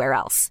find anywhere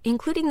else,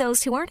 including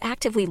those who aren't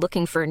actively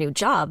looking for a new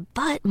job,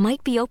 but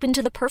might be open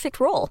to the perfect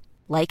role,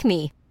 like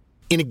me.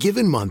 In a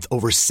given month,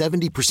 over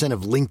 70%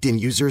 of LinkedIn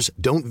users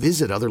don't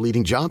visit other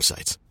leading job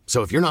sites.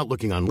 So if you're not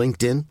looking on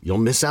LinkedIn, you'll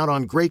miss out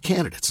on great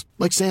candidates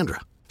like Sandra.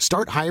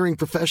 Start hiring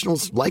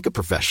professionals like a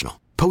professional.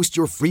 Post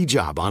your free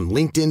job on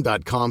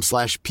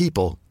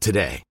linkedin.com/people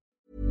today.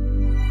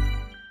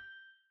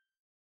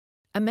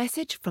 A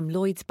message from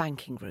Lloyds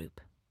Banking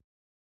Group.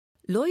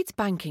 Lloyds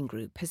Banking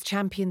Group has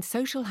championed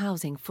social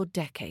housing for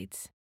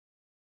decades.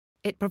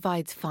 It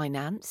provides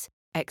finance,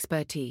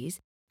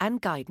 expertise,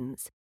 and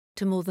guidance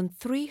to more than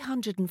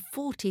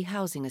 340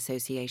 housing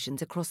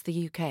associations across the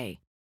UK.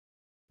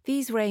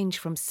 These range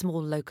from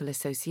small local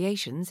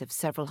associations of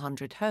several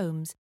hundred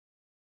homes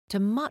to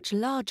much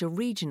larger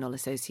regional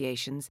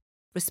associations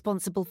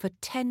responsible for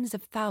tens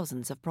of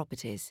thousands of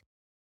properties.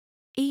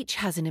 Each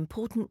has an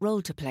important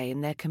role to play in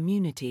their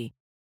community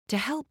to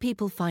help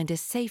people find a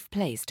safe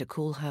place to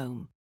call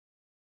home.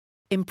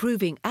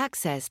 Improving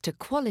access to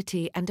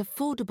quality and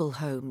affordable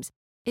homes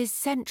is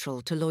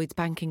central to Lloyds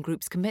Banking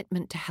Group's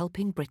commitment to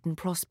helping Britain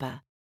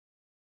prosper.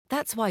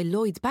 That's why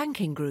Lloyds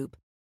Banking Group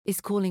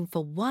is calling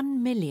for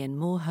 1 million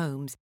more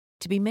homes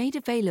to be made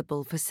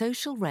available for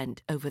social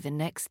rent over the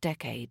next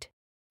decade.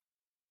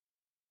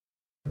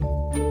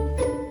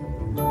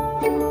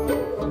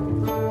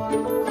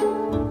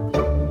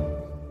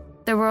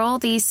 There were all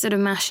these sort of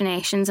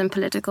machinations and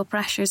political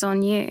pressures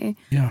on you.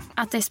 Yeah.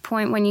 At this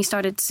point, when you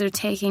started sort of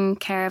taking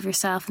care of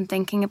yourself and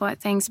thinking about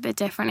things a bit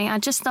differently,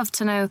 I'd just love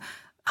to know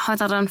how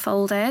that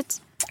unfolded.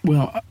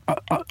 Well,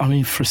 I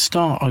mean, for a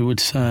start, I would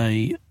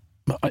say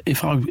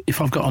if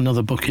I've got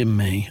another book in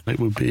me, it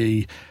would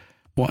be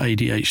what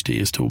ADHD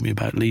has taught me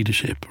about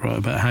leadership, right?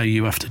 About how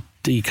you have to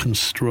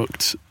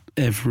deconstruct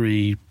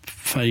every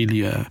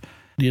failure.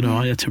 You know,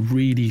 I had to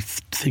really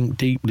think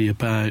deeply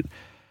about,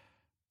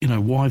 you know,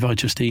 why have I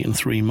just eaten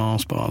 3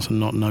 Mars bars and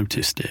not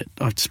noticed it?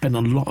 I'd spent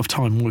a lot of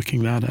time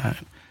working that out.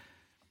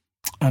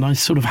 And I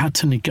sort of had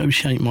to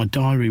negotiate my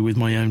diary with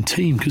my own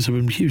team because there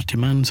were huge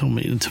demands on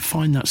me, and to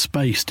find that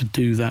space to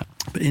do that.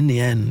 But in the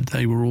end,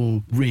 they were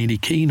all really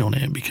keen on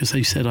it because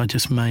they said I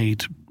just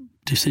made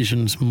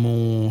decisions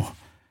more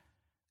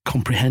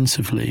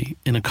comprehensively,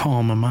 in a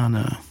calmer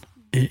manner,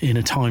 in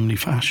a timely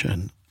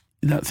fashion.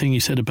 That thing you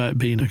said about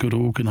being a good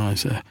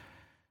organiser,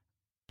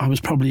 I was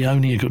probably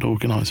only a good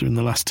organiser in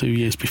the last 2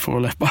 years before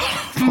I left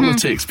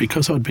politics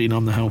because I'd been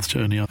on the health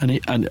journey. And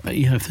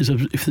you know, if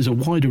there's a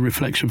wider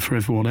reflection for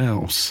everyone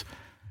else,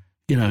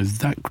 you know,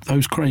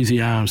 those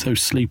crazy hours,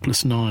 those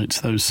sleepless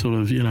nights, those sort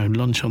of, you know,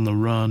 lunch on the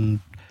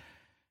run,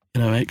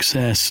 you know,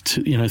 excess,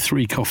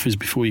 3 coffees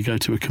before you go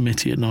to a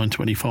committee at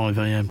 9:25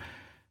 a.m.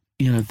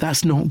 You know,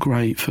 that's not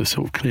great for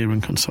sort of clear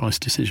and concise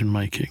decision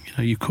making. You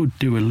know, you could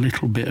do a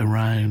little bit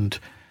around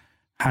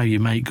how you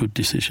make good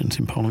decisions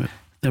in Parliament.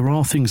 There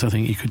are things I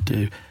think you could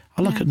do.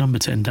 I look at Number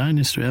 10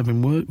 Downing Street,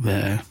 having worked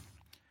there.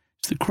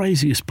 It's the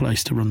craziest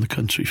place to run the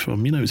country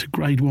from. It's a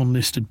Grade 1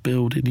 listed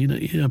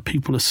building.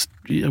 People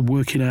are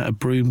working out of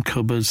broom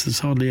cupboards. There's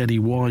hardly any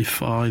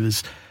Wi-Fi.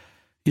 There's,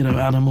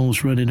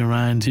 animals running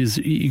around.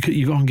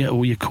 You go and get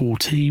all your core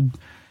team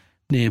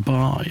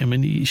nearby. I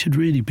mean, you should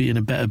really be in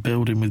a better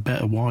building with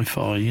better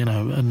Wi-Fi,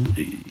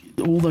 and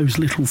all those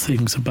little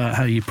things about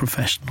how you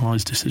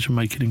professionalise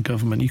decision-making in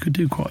government, you could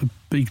do quite a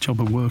big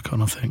job of work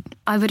on, I think.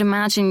 I would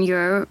imagine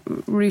your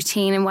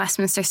routine in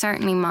Westminster,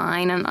 certainly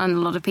mine and a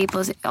lot of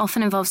people's, it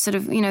often involves sort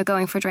of,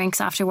 going for drinks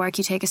after work.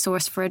 You take a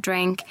source for a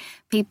drink.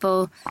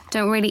 People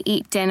don't really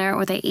eat dinner,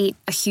 or they eat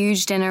a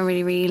huge dinner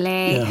really, really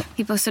late. Yeah.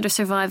 People sort of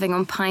surviving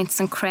on pints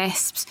and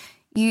crisps.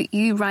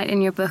 You write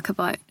in your book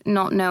about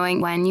not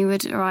knowing when you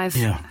would arrive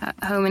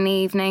home in the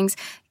evenings.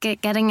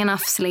 Getting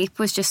enough sleep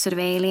was just sort of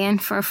alien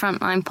for a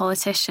frontline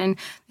politician.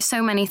 There's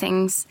so many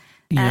things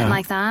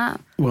like that.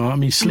 Well, I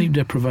mean, sleep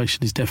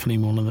deprivation is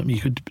definitely one of them.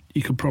 You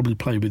could probably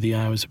play with the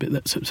hours a bit.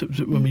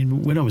 I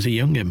mean, when I was a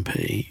young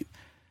MP,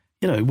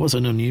 it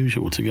wasn't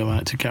unusual to go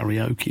out to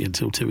karaoke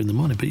until 2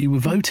 a.m, but you were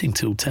voting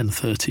till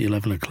 10:30,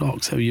 11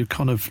 o'clock. So you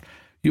kind of,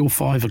 your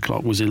 5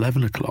 o'clock was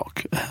 11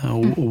 o'clock,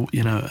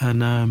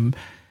 and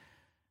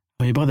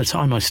I mean, by the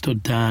time I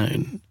stood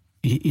down,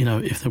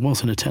 if there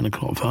wasn't a 10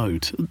 o'clock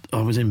vote,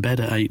 I was in bed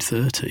at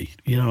 8:30,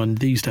 and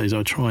these days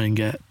I try and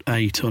get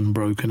 8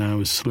 unbroken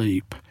hours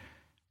sleep.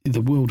 The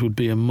world would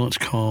be a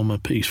much calmer,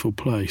 peaceful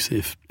place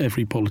if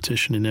every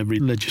politician in every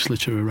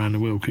legislature around the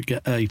world could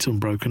get 8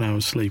 unbroken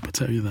hours sleep, I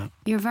tell you that.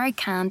 You're very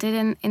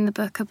candid in the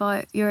book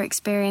about your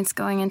experience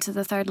going into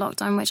the third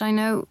lockdown, which I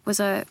know was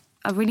a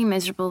really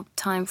miserable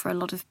time for a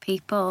lot of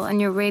people.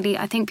 And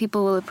I think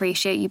people will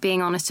appreciate you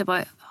being honest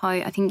about how,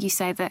 I think you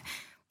say that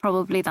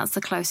probably that's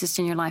the closest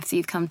in your life that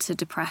you've come to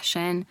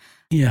depression.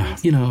 Yeah,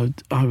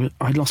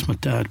 I lost my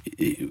dad.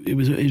 It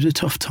was a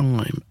tough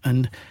time.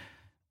 And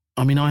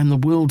I mean, I am the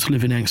world's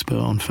living expert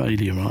on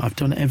failure. Right? I've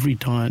done every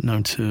diet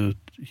known to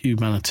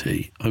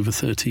humanity over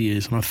 30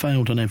 years, and I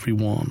failed on every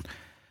one.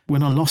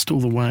 When I lost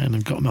all the weight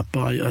and got my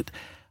bite, I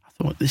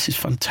thought, this is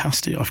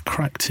fantastic. I've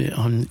cracked it.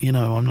 I'm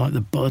like the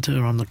Buddha.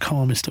 I'm the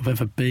calmest I've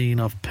ever been.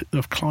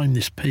 I've climbed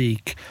this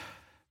peak.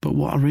 But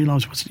what I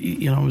realised was,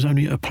 I was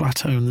only at a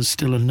plateau and there's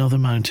still another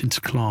mountain to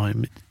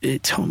climb.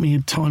 It took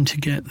me time to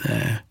get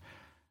there.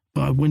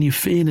 But when you're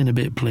feeling a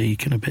bit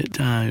bleak and a bit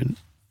down,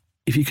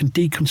 if you can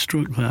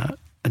deconstruct that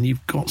and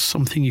you've got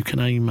something you can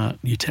aim at,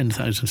 your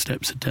 10,000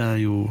 steps a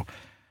day or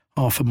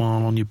half a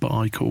mile on your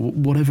bike or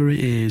whatever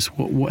it is,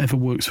 whatever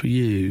works for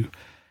you,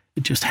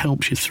 it just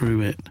helps you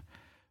through it.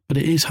 But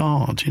it is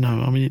hard,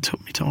 I mean, it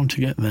took me time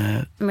to get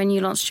there. When you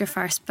launched your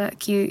first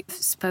book, you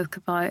spoke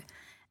about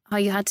how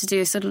you had to do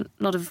a sort of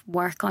lot of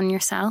work on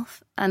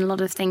yourself and a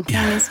lot of thinking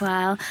as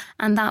well.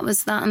 And that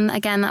was that. And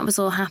again, that was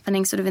all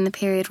happening sort of in the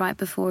period right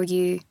before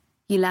you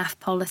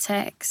left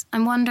politics.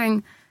 I'm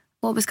wondering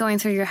what was going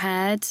through your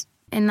head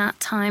in that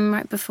time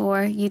right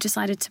before you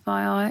decided to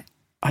buy out.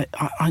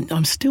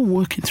 I'm still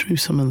working through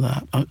some of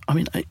that.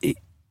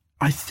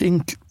 I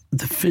think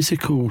the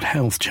physical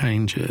health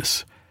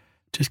changes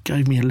just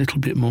gave me a little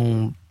bit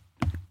more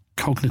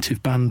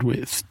cognitive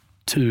bandwidth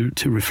to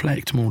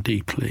reflect more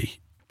deeply.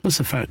 Plus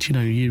the fact,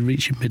 you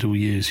reach your middle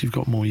years, you've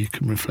got more you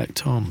can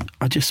reflect on.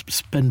 I just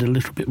spend a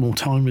little bit more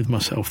time with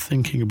myself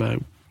thinking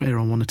about where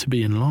I wanted to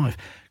be in life.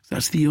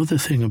 That's the other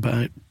thing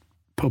about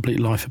public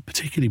life,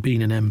 particularly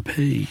being an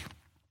MP.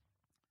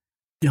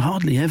 You're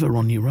hardly ever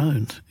on your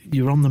own.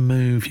 You're on the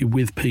move, you're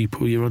with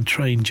people, you're on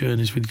train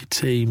journeys with your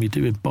team, you're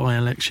doing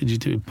by-elections, you're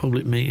doing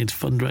public meetings,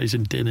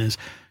 fundraising dinners,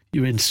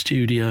 you're in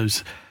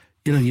studios.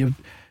 You're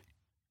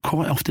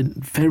quite often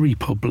very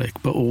public,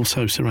 but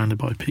also surrounded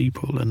by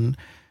people. And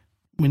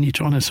when you're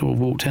trying to sort of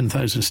walk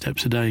 10,000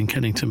 steps a day in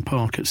Kennington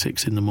Park at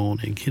 6 in the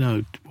morning,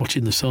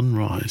 watching the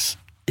sunrise,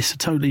 it's a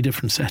totally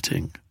different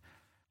setting.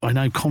 I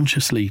now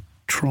consciously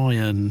try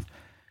and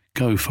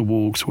go for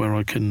walks where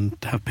I can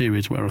have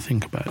periods where I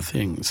think about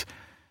things.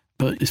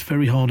 But it's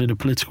very hard in a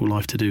political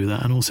life to do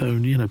that. And also,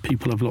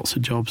 people have lots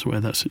of jobs where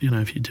that's,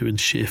 if you're doing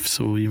shifts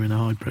or you're in a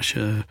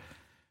high-pressure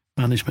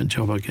management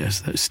job, I guess,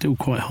 that's still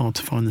quite hard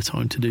to find the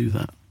time to do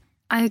that.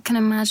 I can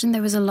imagine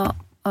there was a lot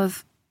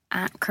of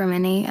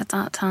acrimony at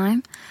that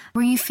time.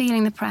 Were you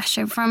feeling the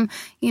pressure from,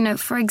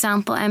 for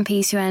example,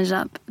 MPs who ended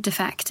up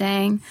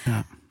defecting?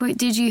 Yeah.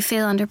 Did you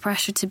feel under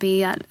pressure to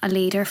be a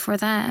leader for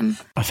them?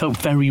 I felt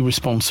very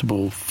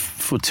responsible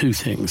for two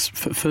things.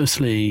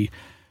 Firstly,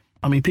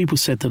 I mean, people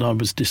said that I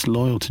was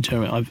disloyal to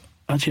Jeremy.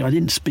 I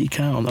didn't speak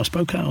out. I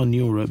spoke out on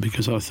Europe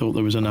because I thought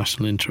there was a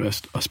national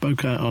interest. I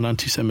spoke out on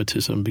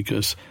anti-Semitism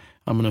because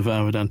I'm an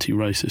avowed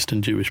anti-racist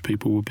and Jewish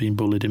people were being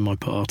bullied in my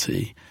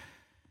party.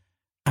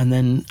 And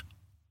then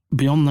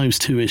beyond those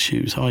two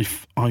issues, I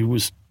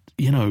was,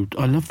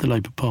 I love the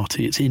Labour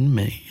Party. It's in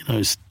me.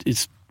 It's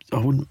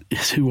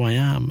who I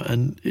am.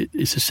 And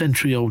it's a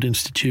century-old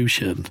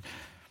institution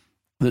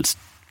that's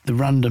the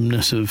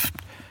randomness of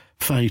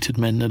fate had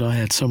meant that I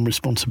had some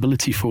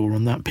responsibility for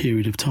on that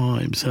period of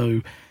time.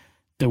 So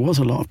there was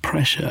a lot of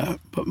pressure,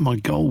 but my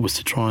goal was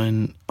to try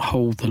and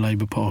hold the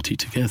Labour Party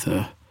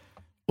together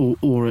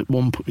or at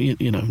one point,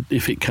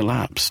 if it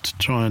collapsed,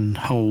 try and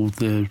hold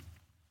the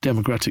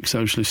Democratic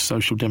Socialist,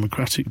 Social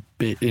Democratic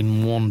bit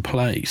in one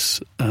place.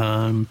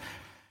 And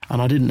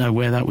I didn't know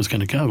where that was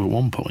going to go at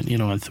one point.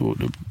 I thought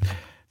that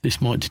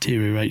this might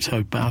deteriorate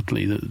so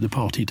badly that the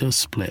party does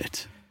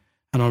split.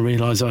 And I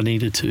realised I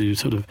needed to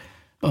sort of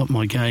up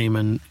my game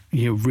and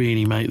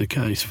really make the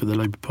case for the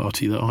Labour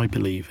Party that I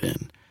believe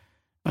in.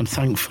 And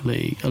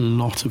thankfully, a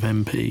lot of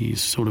MPs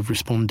sort of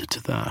responded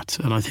to that.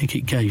 And I think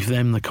it gave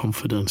them the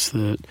confidence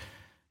that,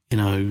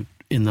 in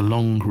the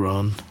long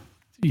run,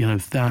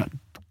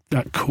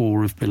 that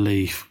core of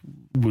belief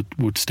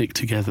would stick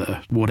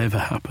together, whatever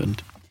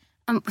happened.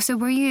 So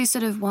were you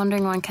sort of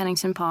wandering around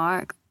Kennington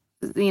Park,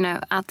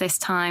 at this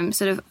time,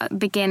 sort of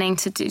beginning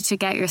to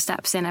get your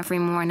steps in every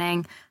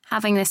morning,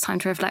 having this time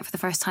to reflect for the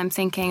first time,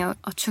 thinking, oh,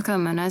 Chuka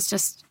Muna's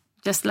just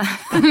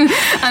left, and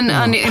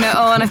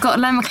I've got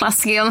Len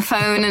McCluskey on the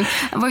phone, and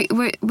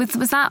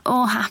was that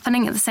all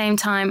happening at the same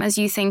time as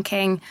you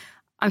thinking,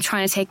 I'm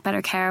trying to take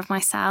better care of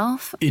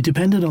myself? It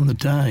depended on the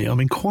day. I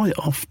mean, quite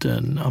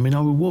often. I mean,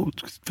 I would walk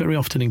very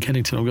often in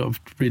Kennington. I've got a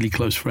really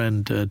close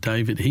friend,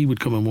 David. He would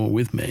come and walk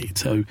with me.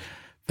 So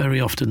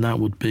very often that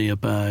would be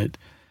about,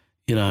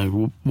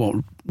 what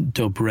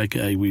dub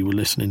reggae we were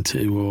listening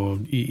to, or,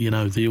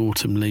 the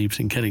autumn leaves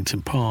in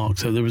Kennington Park.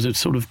 So there was a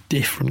sort of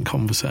different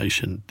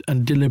conversation,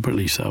 and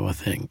deliberately so, I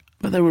think.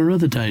 But there were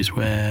other days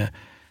where,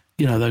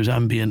 those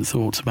ambient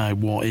thoughts about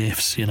what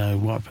ifs,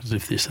 what happens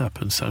if this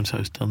happens,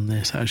 so-and-so's done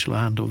this, how shall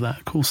I handle that?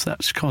 Of course,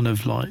 that's kind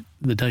of like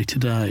the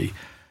day-to-day.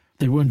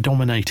 They weren't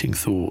dominating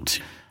thoughts.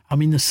 I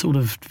mean, the sort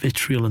of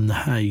vitriol and the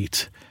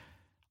hate,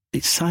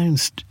 it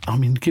sounds,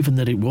 given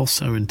that it was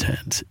so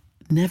intense,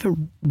 never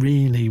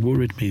really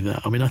worried me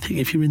that. I mean, I think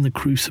if you're in the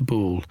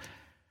crucible,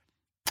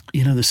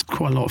 there's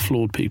quite a lot of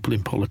flawed people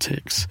in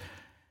politics.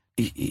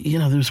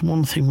 There's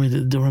one thing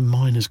with Durham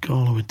Miners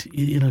Gala, Len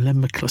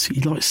McCluskey,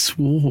 he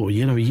swore,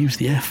 he used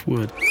the F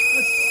word. A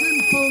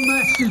simple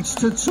message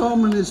to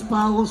Tom and his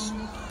pals.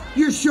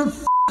 You should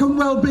f***ing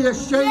well be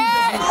ashamed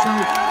of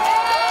yourself.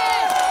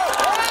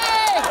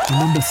 I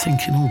remember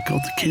thinking, oh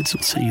God, the kids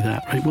will see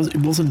that. It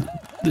wasn't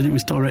that it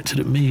was directed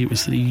at me, it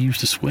was that he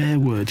used a swear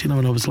word, and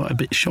I was a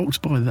bit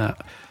shocked by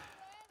that.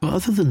 But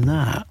other than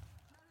that,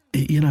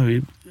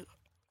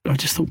 I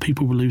just thought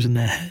people were losing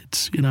their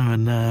heads,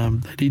 and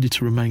they needed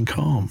to remain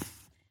calm.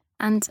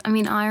 And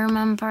I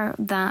remember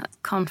that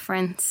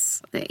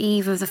conference, the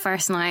eve of the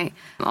first night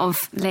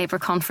of Labour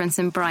conference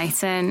in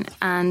Brighton,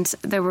 and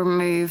there were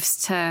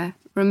moves to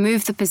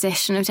remove the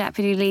position of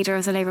deputy leader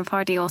of the Labour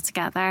Party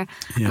altogether.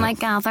 Yeah. And I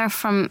gather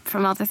from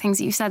other things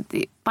that you said,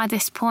 that by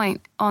this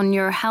point on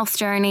your health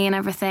journey and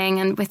everything,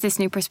 and with this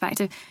new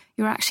perspective,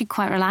 you were actually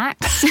quite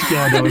relaxed.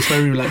 Yeah, I was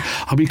very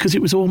relaxed. because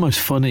it was almost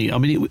funny.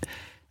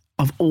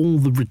 Of all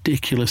the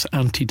ridiculous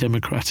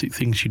anti-democratic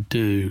things you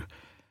do,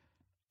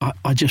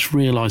 I just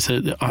realised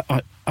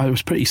that I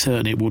was pretty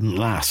certain it wouldn't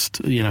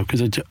last,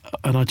 because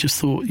I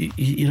just thought,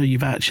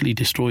 you've actually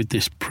destroyed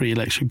this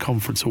pre-election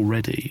conference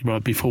already,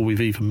 right, before we've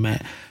even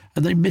met.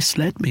 And they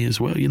misled me as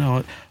well.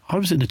 I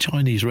was in a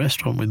Chinese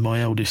restaurant with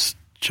my eldest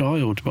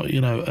child, but,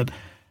 and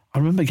I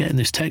remember getting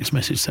this text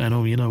message saying,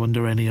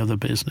 under any other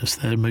business,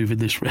 they're moving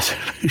this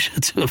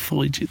resolution to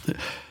avoid you.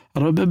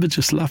 And I remember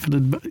just laughing,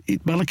 and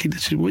Maliki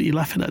said, what are you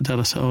laughing at, Dad?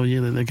 I said,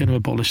 they're going to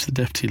abolish the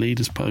deputy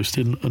leader's post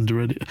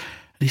under any...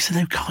 And he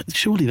said,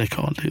 surely they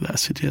can't do that. I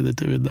said, yeah, they're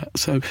doing that.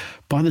 So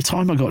by the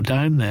time I got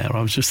down there,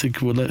 I was just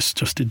thinking, well, let's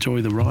just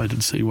enjoy the ride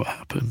and see what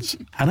happens.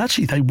 And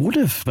actually, they would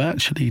have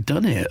actually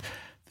done it.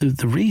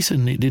 The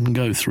reason it didn't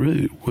go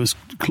through was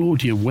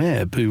Claudia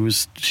Webb,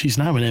 she's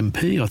now an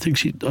MP.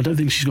 I don't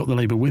think she's got the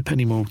Labour whip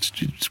anymore.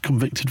 She's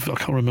convicted, I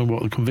can't remember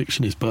what the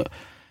conviction is, but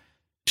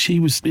she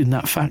was in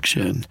that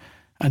faction.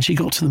 And she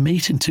got to the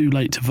meeting too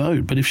late to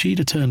vote. But if she'd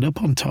have turned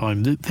up on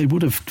time, they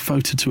would have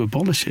voted to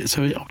abolish it.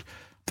 So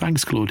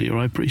thanks, Claudia.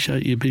 I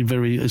appreciate you being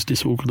as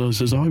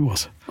disorganised as I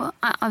was. Well,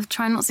 I've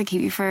tried not to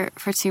keep you for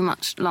too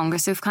much longer.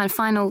 So kind of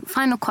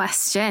final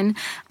question.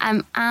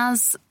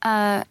 As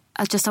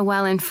just a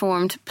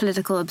well-informed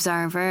political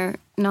observer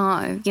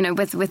now,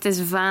 with this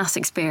vast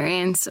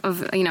experience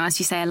of, as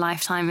you say, a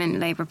lifetime in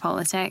Labour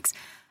politics,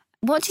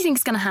 what do you think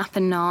is going to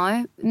happen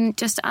now?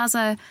 Just as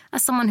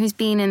someone who's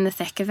been in the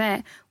thick of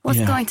it, what's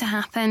going to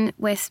happen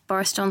with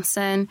Boris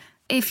Johnson?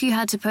 If you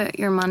had to put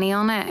your money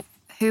on it,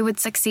 who would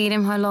succeed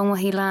him? How long will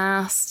he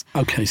last?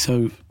 Okay,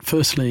 so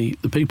firstly,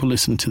 the people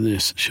listening to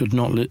this should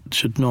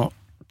not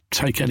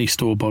take any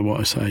store by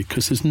what I say,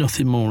 because there's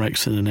nothing more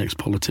ex than an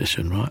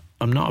ex-politician, right?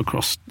 I'm not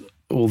across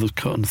all the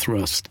cut and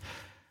thrust.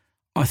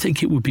 I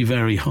think it would be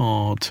very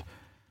hard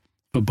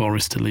for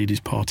Boris to lead his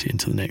party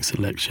into the next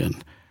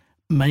election,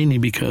 mainly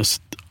because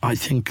I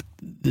think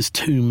there's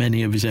too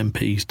many of his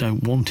MPs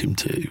don't want him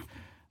to.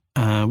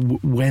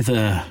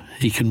 Whether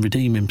he can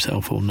redeem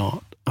himself or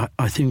not,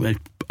 I think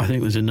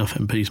there's enough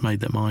MPs made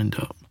their mind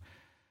up.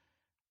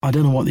 I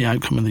don't know what the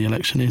outcome of the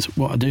election is.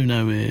 What I do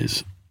know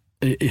is,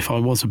 if I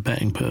was a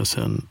betting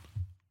person,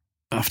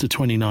 after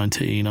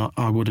 2019,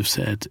 I would have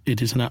said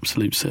it is an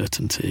absolute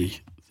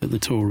certainty that the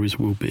Tories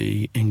will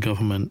be in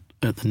government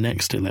at the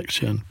next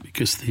election,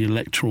 because the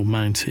electoral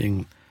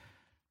mounting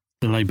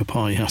the Labour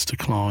Party has to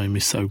climb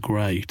is so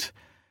great.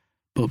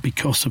 But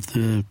because of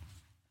the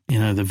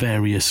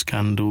various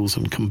scandals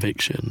and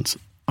convictions,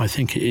 I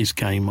think it is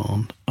game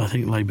on. I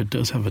think Labour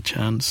does have a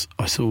chance.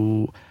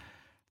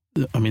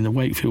 The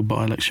Wakefield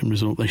by-election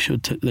result, they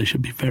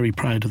should be very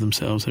proud of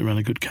themselves. They ran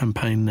a good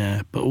campaign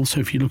there. But also,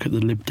 if you look at the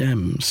Lib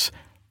Dems,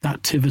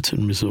 that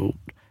Tiverton result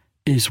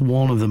is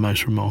one of the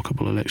most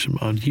remarkable elections.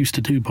 I used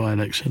to do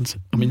by-elections.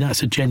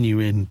 That's a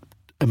genuine,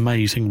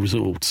 amazing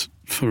result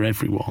for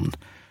everyone.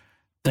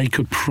 They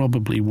could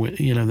probably win.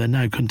 They're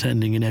now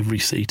contending in every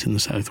seat in the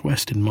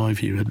southwest, in my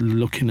view,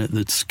 looking at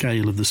the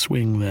scale of the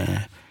swing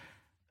there.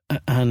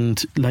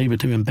 And Labour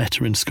doing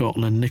better in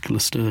Scotland, Nicola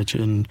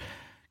Sturgeon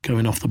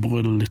going off the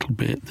boil a little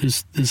bit.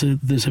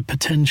 There's a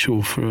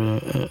potential for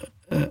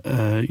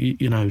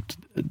a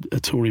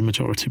Tory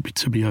majority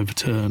to be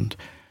overturned,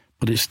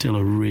 but it's still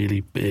a really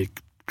big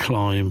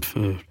climb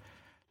for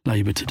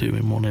Labour to do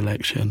in one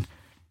election.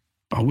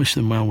 I wish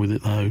them well with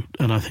it, though,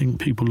 and I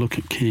think people look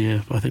at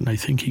Keir. I think they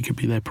think he could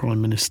be their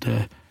Prime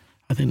Minister.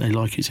 I think they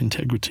like his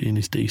integrity and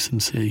his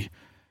decency.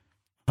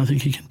 I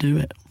think he can do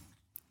it.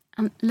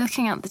 And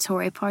looking at the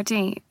Tory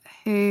party,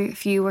 who,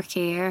 if you were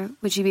Keir,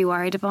 would you be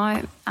worried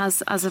about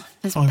as a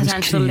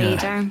potential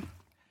leader?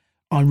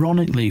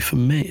 Ironically, for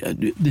me,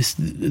 this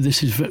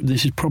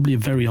is probably a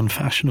very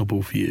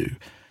unfashionable view,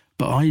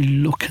 but I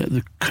look at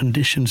the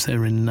conditions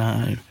they're in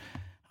now,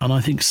 and I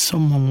think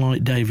someone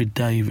like David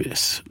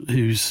Davis,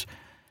 who's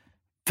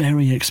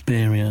very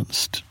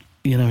experienced,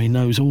 he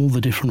knows all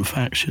the different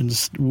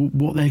factions.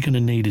 What they're going to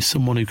need is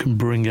someone who can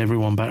bring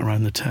everyone back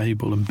around the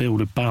table and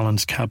build a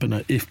balanced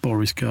cabinet if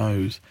Boris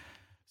goes.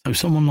 So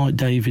someone like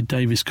David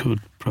Davis could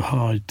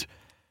provide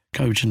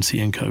cogency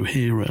and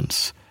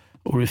coherence.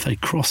 Or if they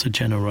cross a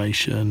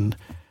generation,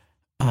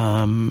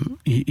 someone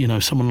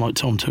like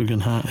Tom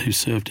Tugendhat, who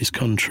served his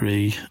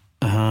country,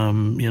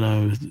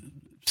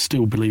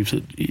 still believes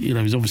that,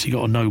 he's obviously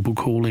got a noble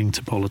calling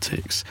to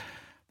politics.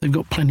 They've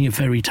got plenty of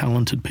very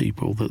talented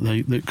people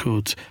that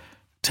could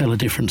tell a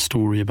different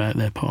story about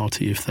their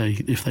party if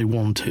they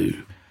want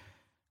to.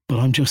 But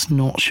I'm just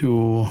not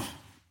sure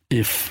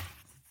if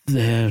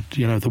they're,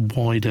 the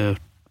wider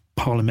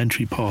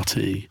parliamentary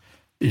party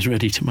is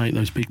ready to make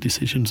those big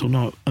decisions or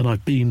not. And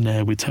I've been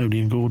there with Tony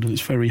and Gordon.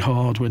 It's very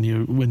hard when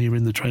you're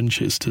in the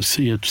trenches to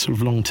see a sort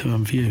of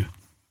long-term view.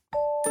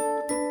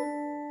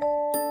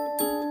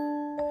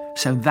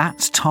 So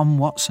that's Tom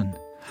Watson,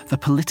 the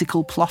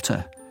political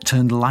plotter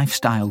turned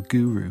lifestyle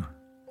guru.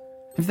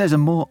 If there's a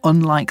more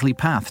unlikely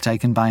path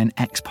taken by an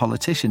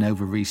ex-politician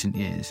over recent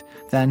years,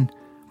 then,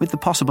 with the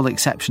possible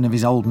exception of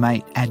his old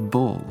mate Ed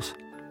Balls,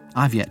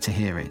 I've yet to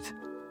hear it.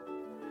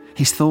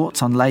 His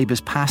thoughts on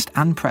Labour's past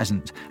and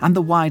present and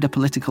the wider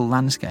political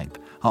landscape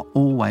are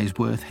always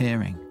worth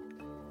hearing.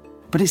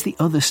 But it's the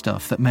other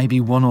stuff that maybe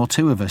one or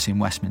two of us in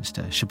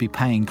Westminster should be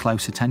paying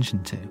close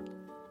attention to.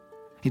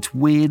 It's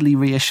weirdly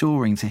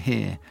reassuring to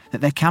hear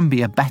that there can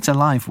be a better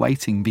life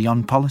waiting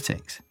beyond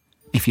politics,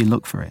 if you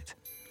look for it.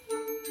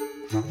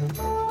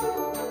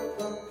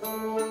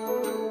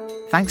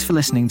 Thanks for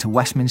listening to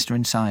Westminster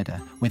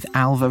Insider with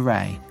Alva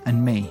Ray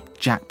and me,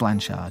 Jack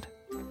Blanchard.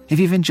 If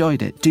you've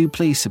enjoyed it, do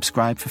please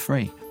subscribe for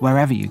free,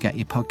 wherever you get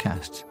your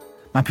podcasts.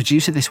 My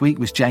producer this week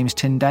was James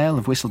Tyndale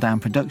of Whistledown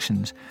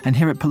Productions, and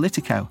here at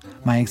Politico,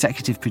 my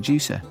executive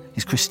producer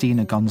is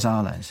Christina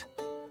Gonzalez.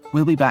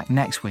 We'll be back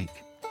next week.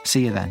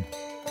 See you then.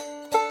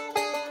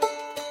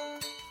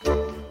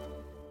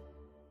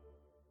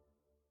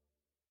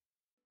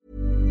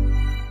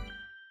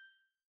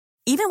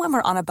 Even when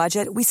we're on a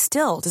budget, we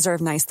still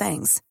deserve nice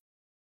things.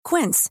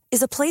 Quince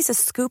is a place to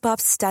scoop up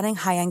stunning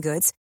high-end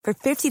goods for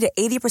 50 to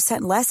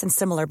 80% less than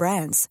similar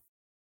brands.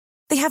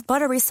 They have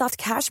buttery soft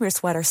cashmere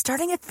sweaters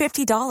starting at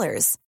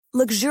 $50,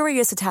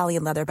 luxurious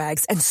Italian leather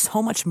bags, and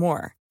so much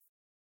more.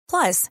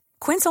 Plus,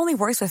 Quince only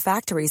works with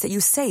factories that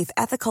use safe,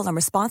 ethical, and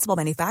responsible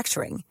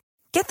manufacturing.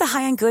 Get the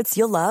high-end goods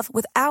you'll love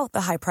without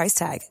the high price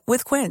tag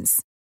with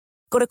Quince.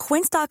 Go to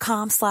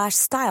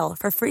quince.com/style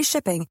for free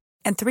shipping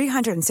and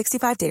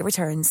 365-day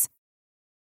returns.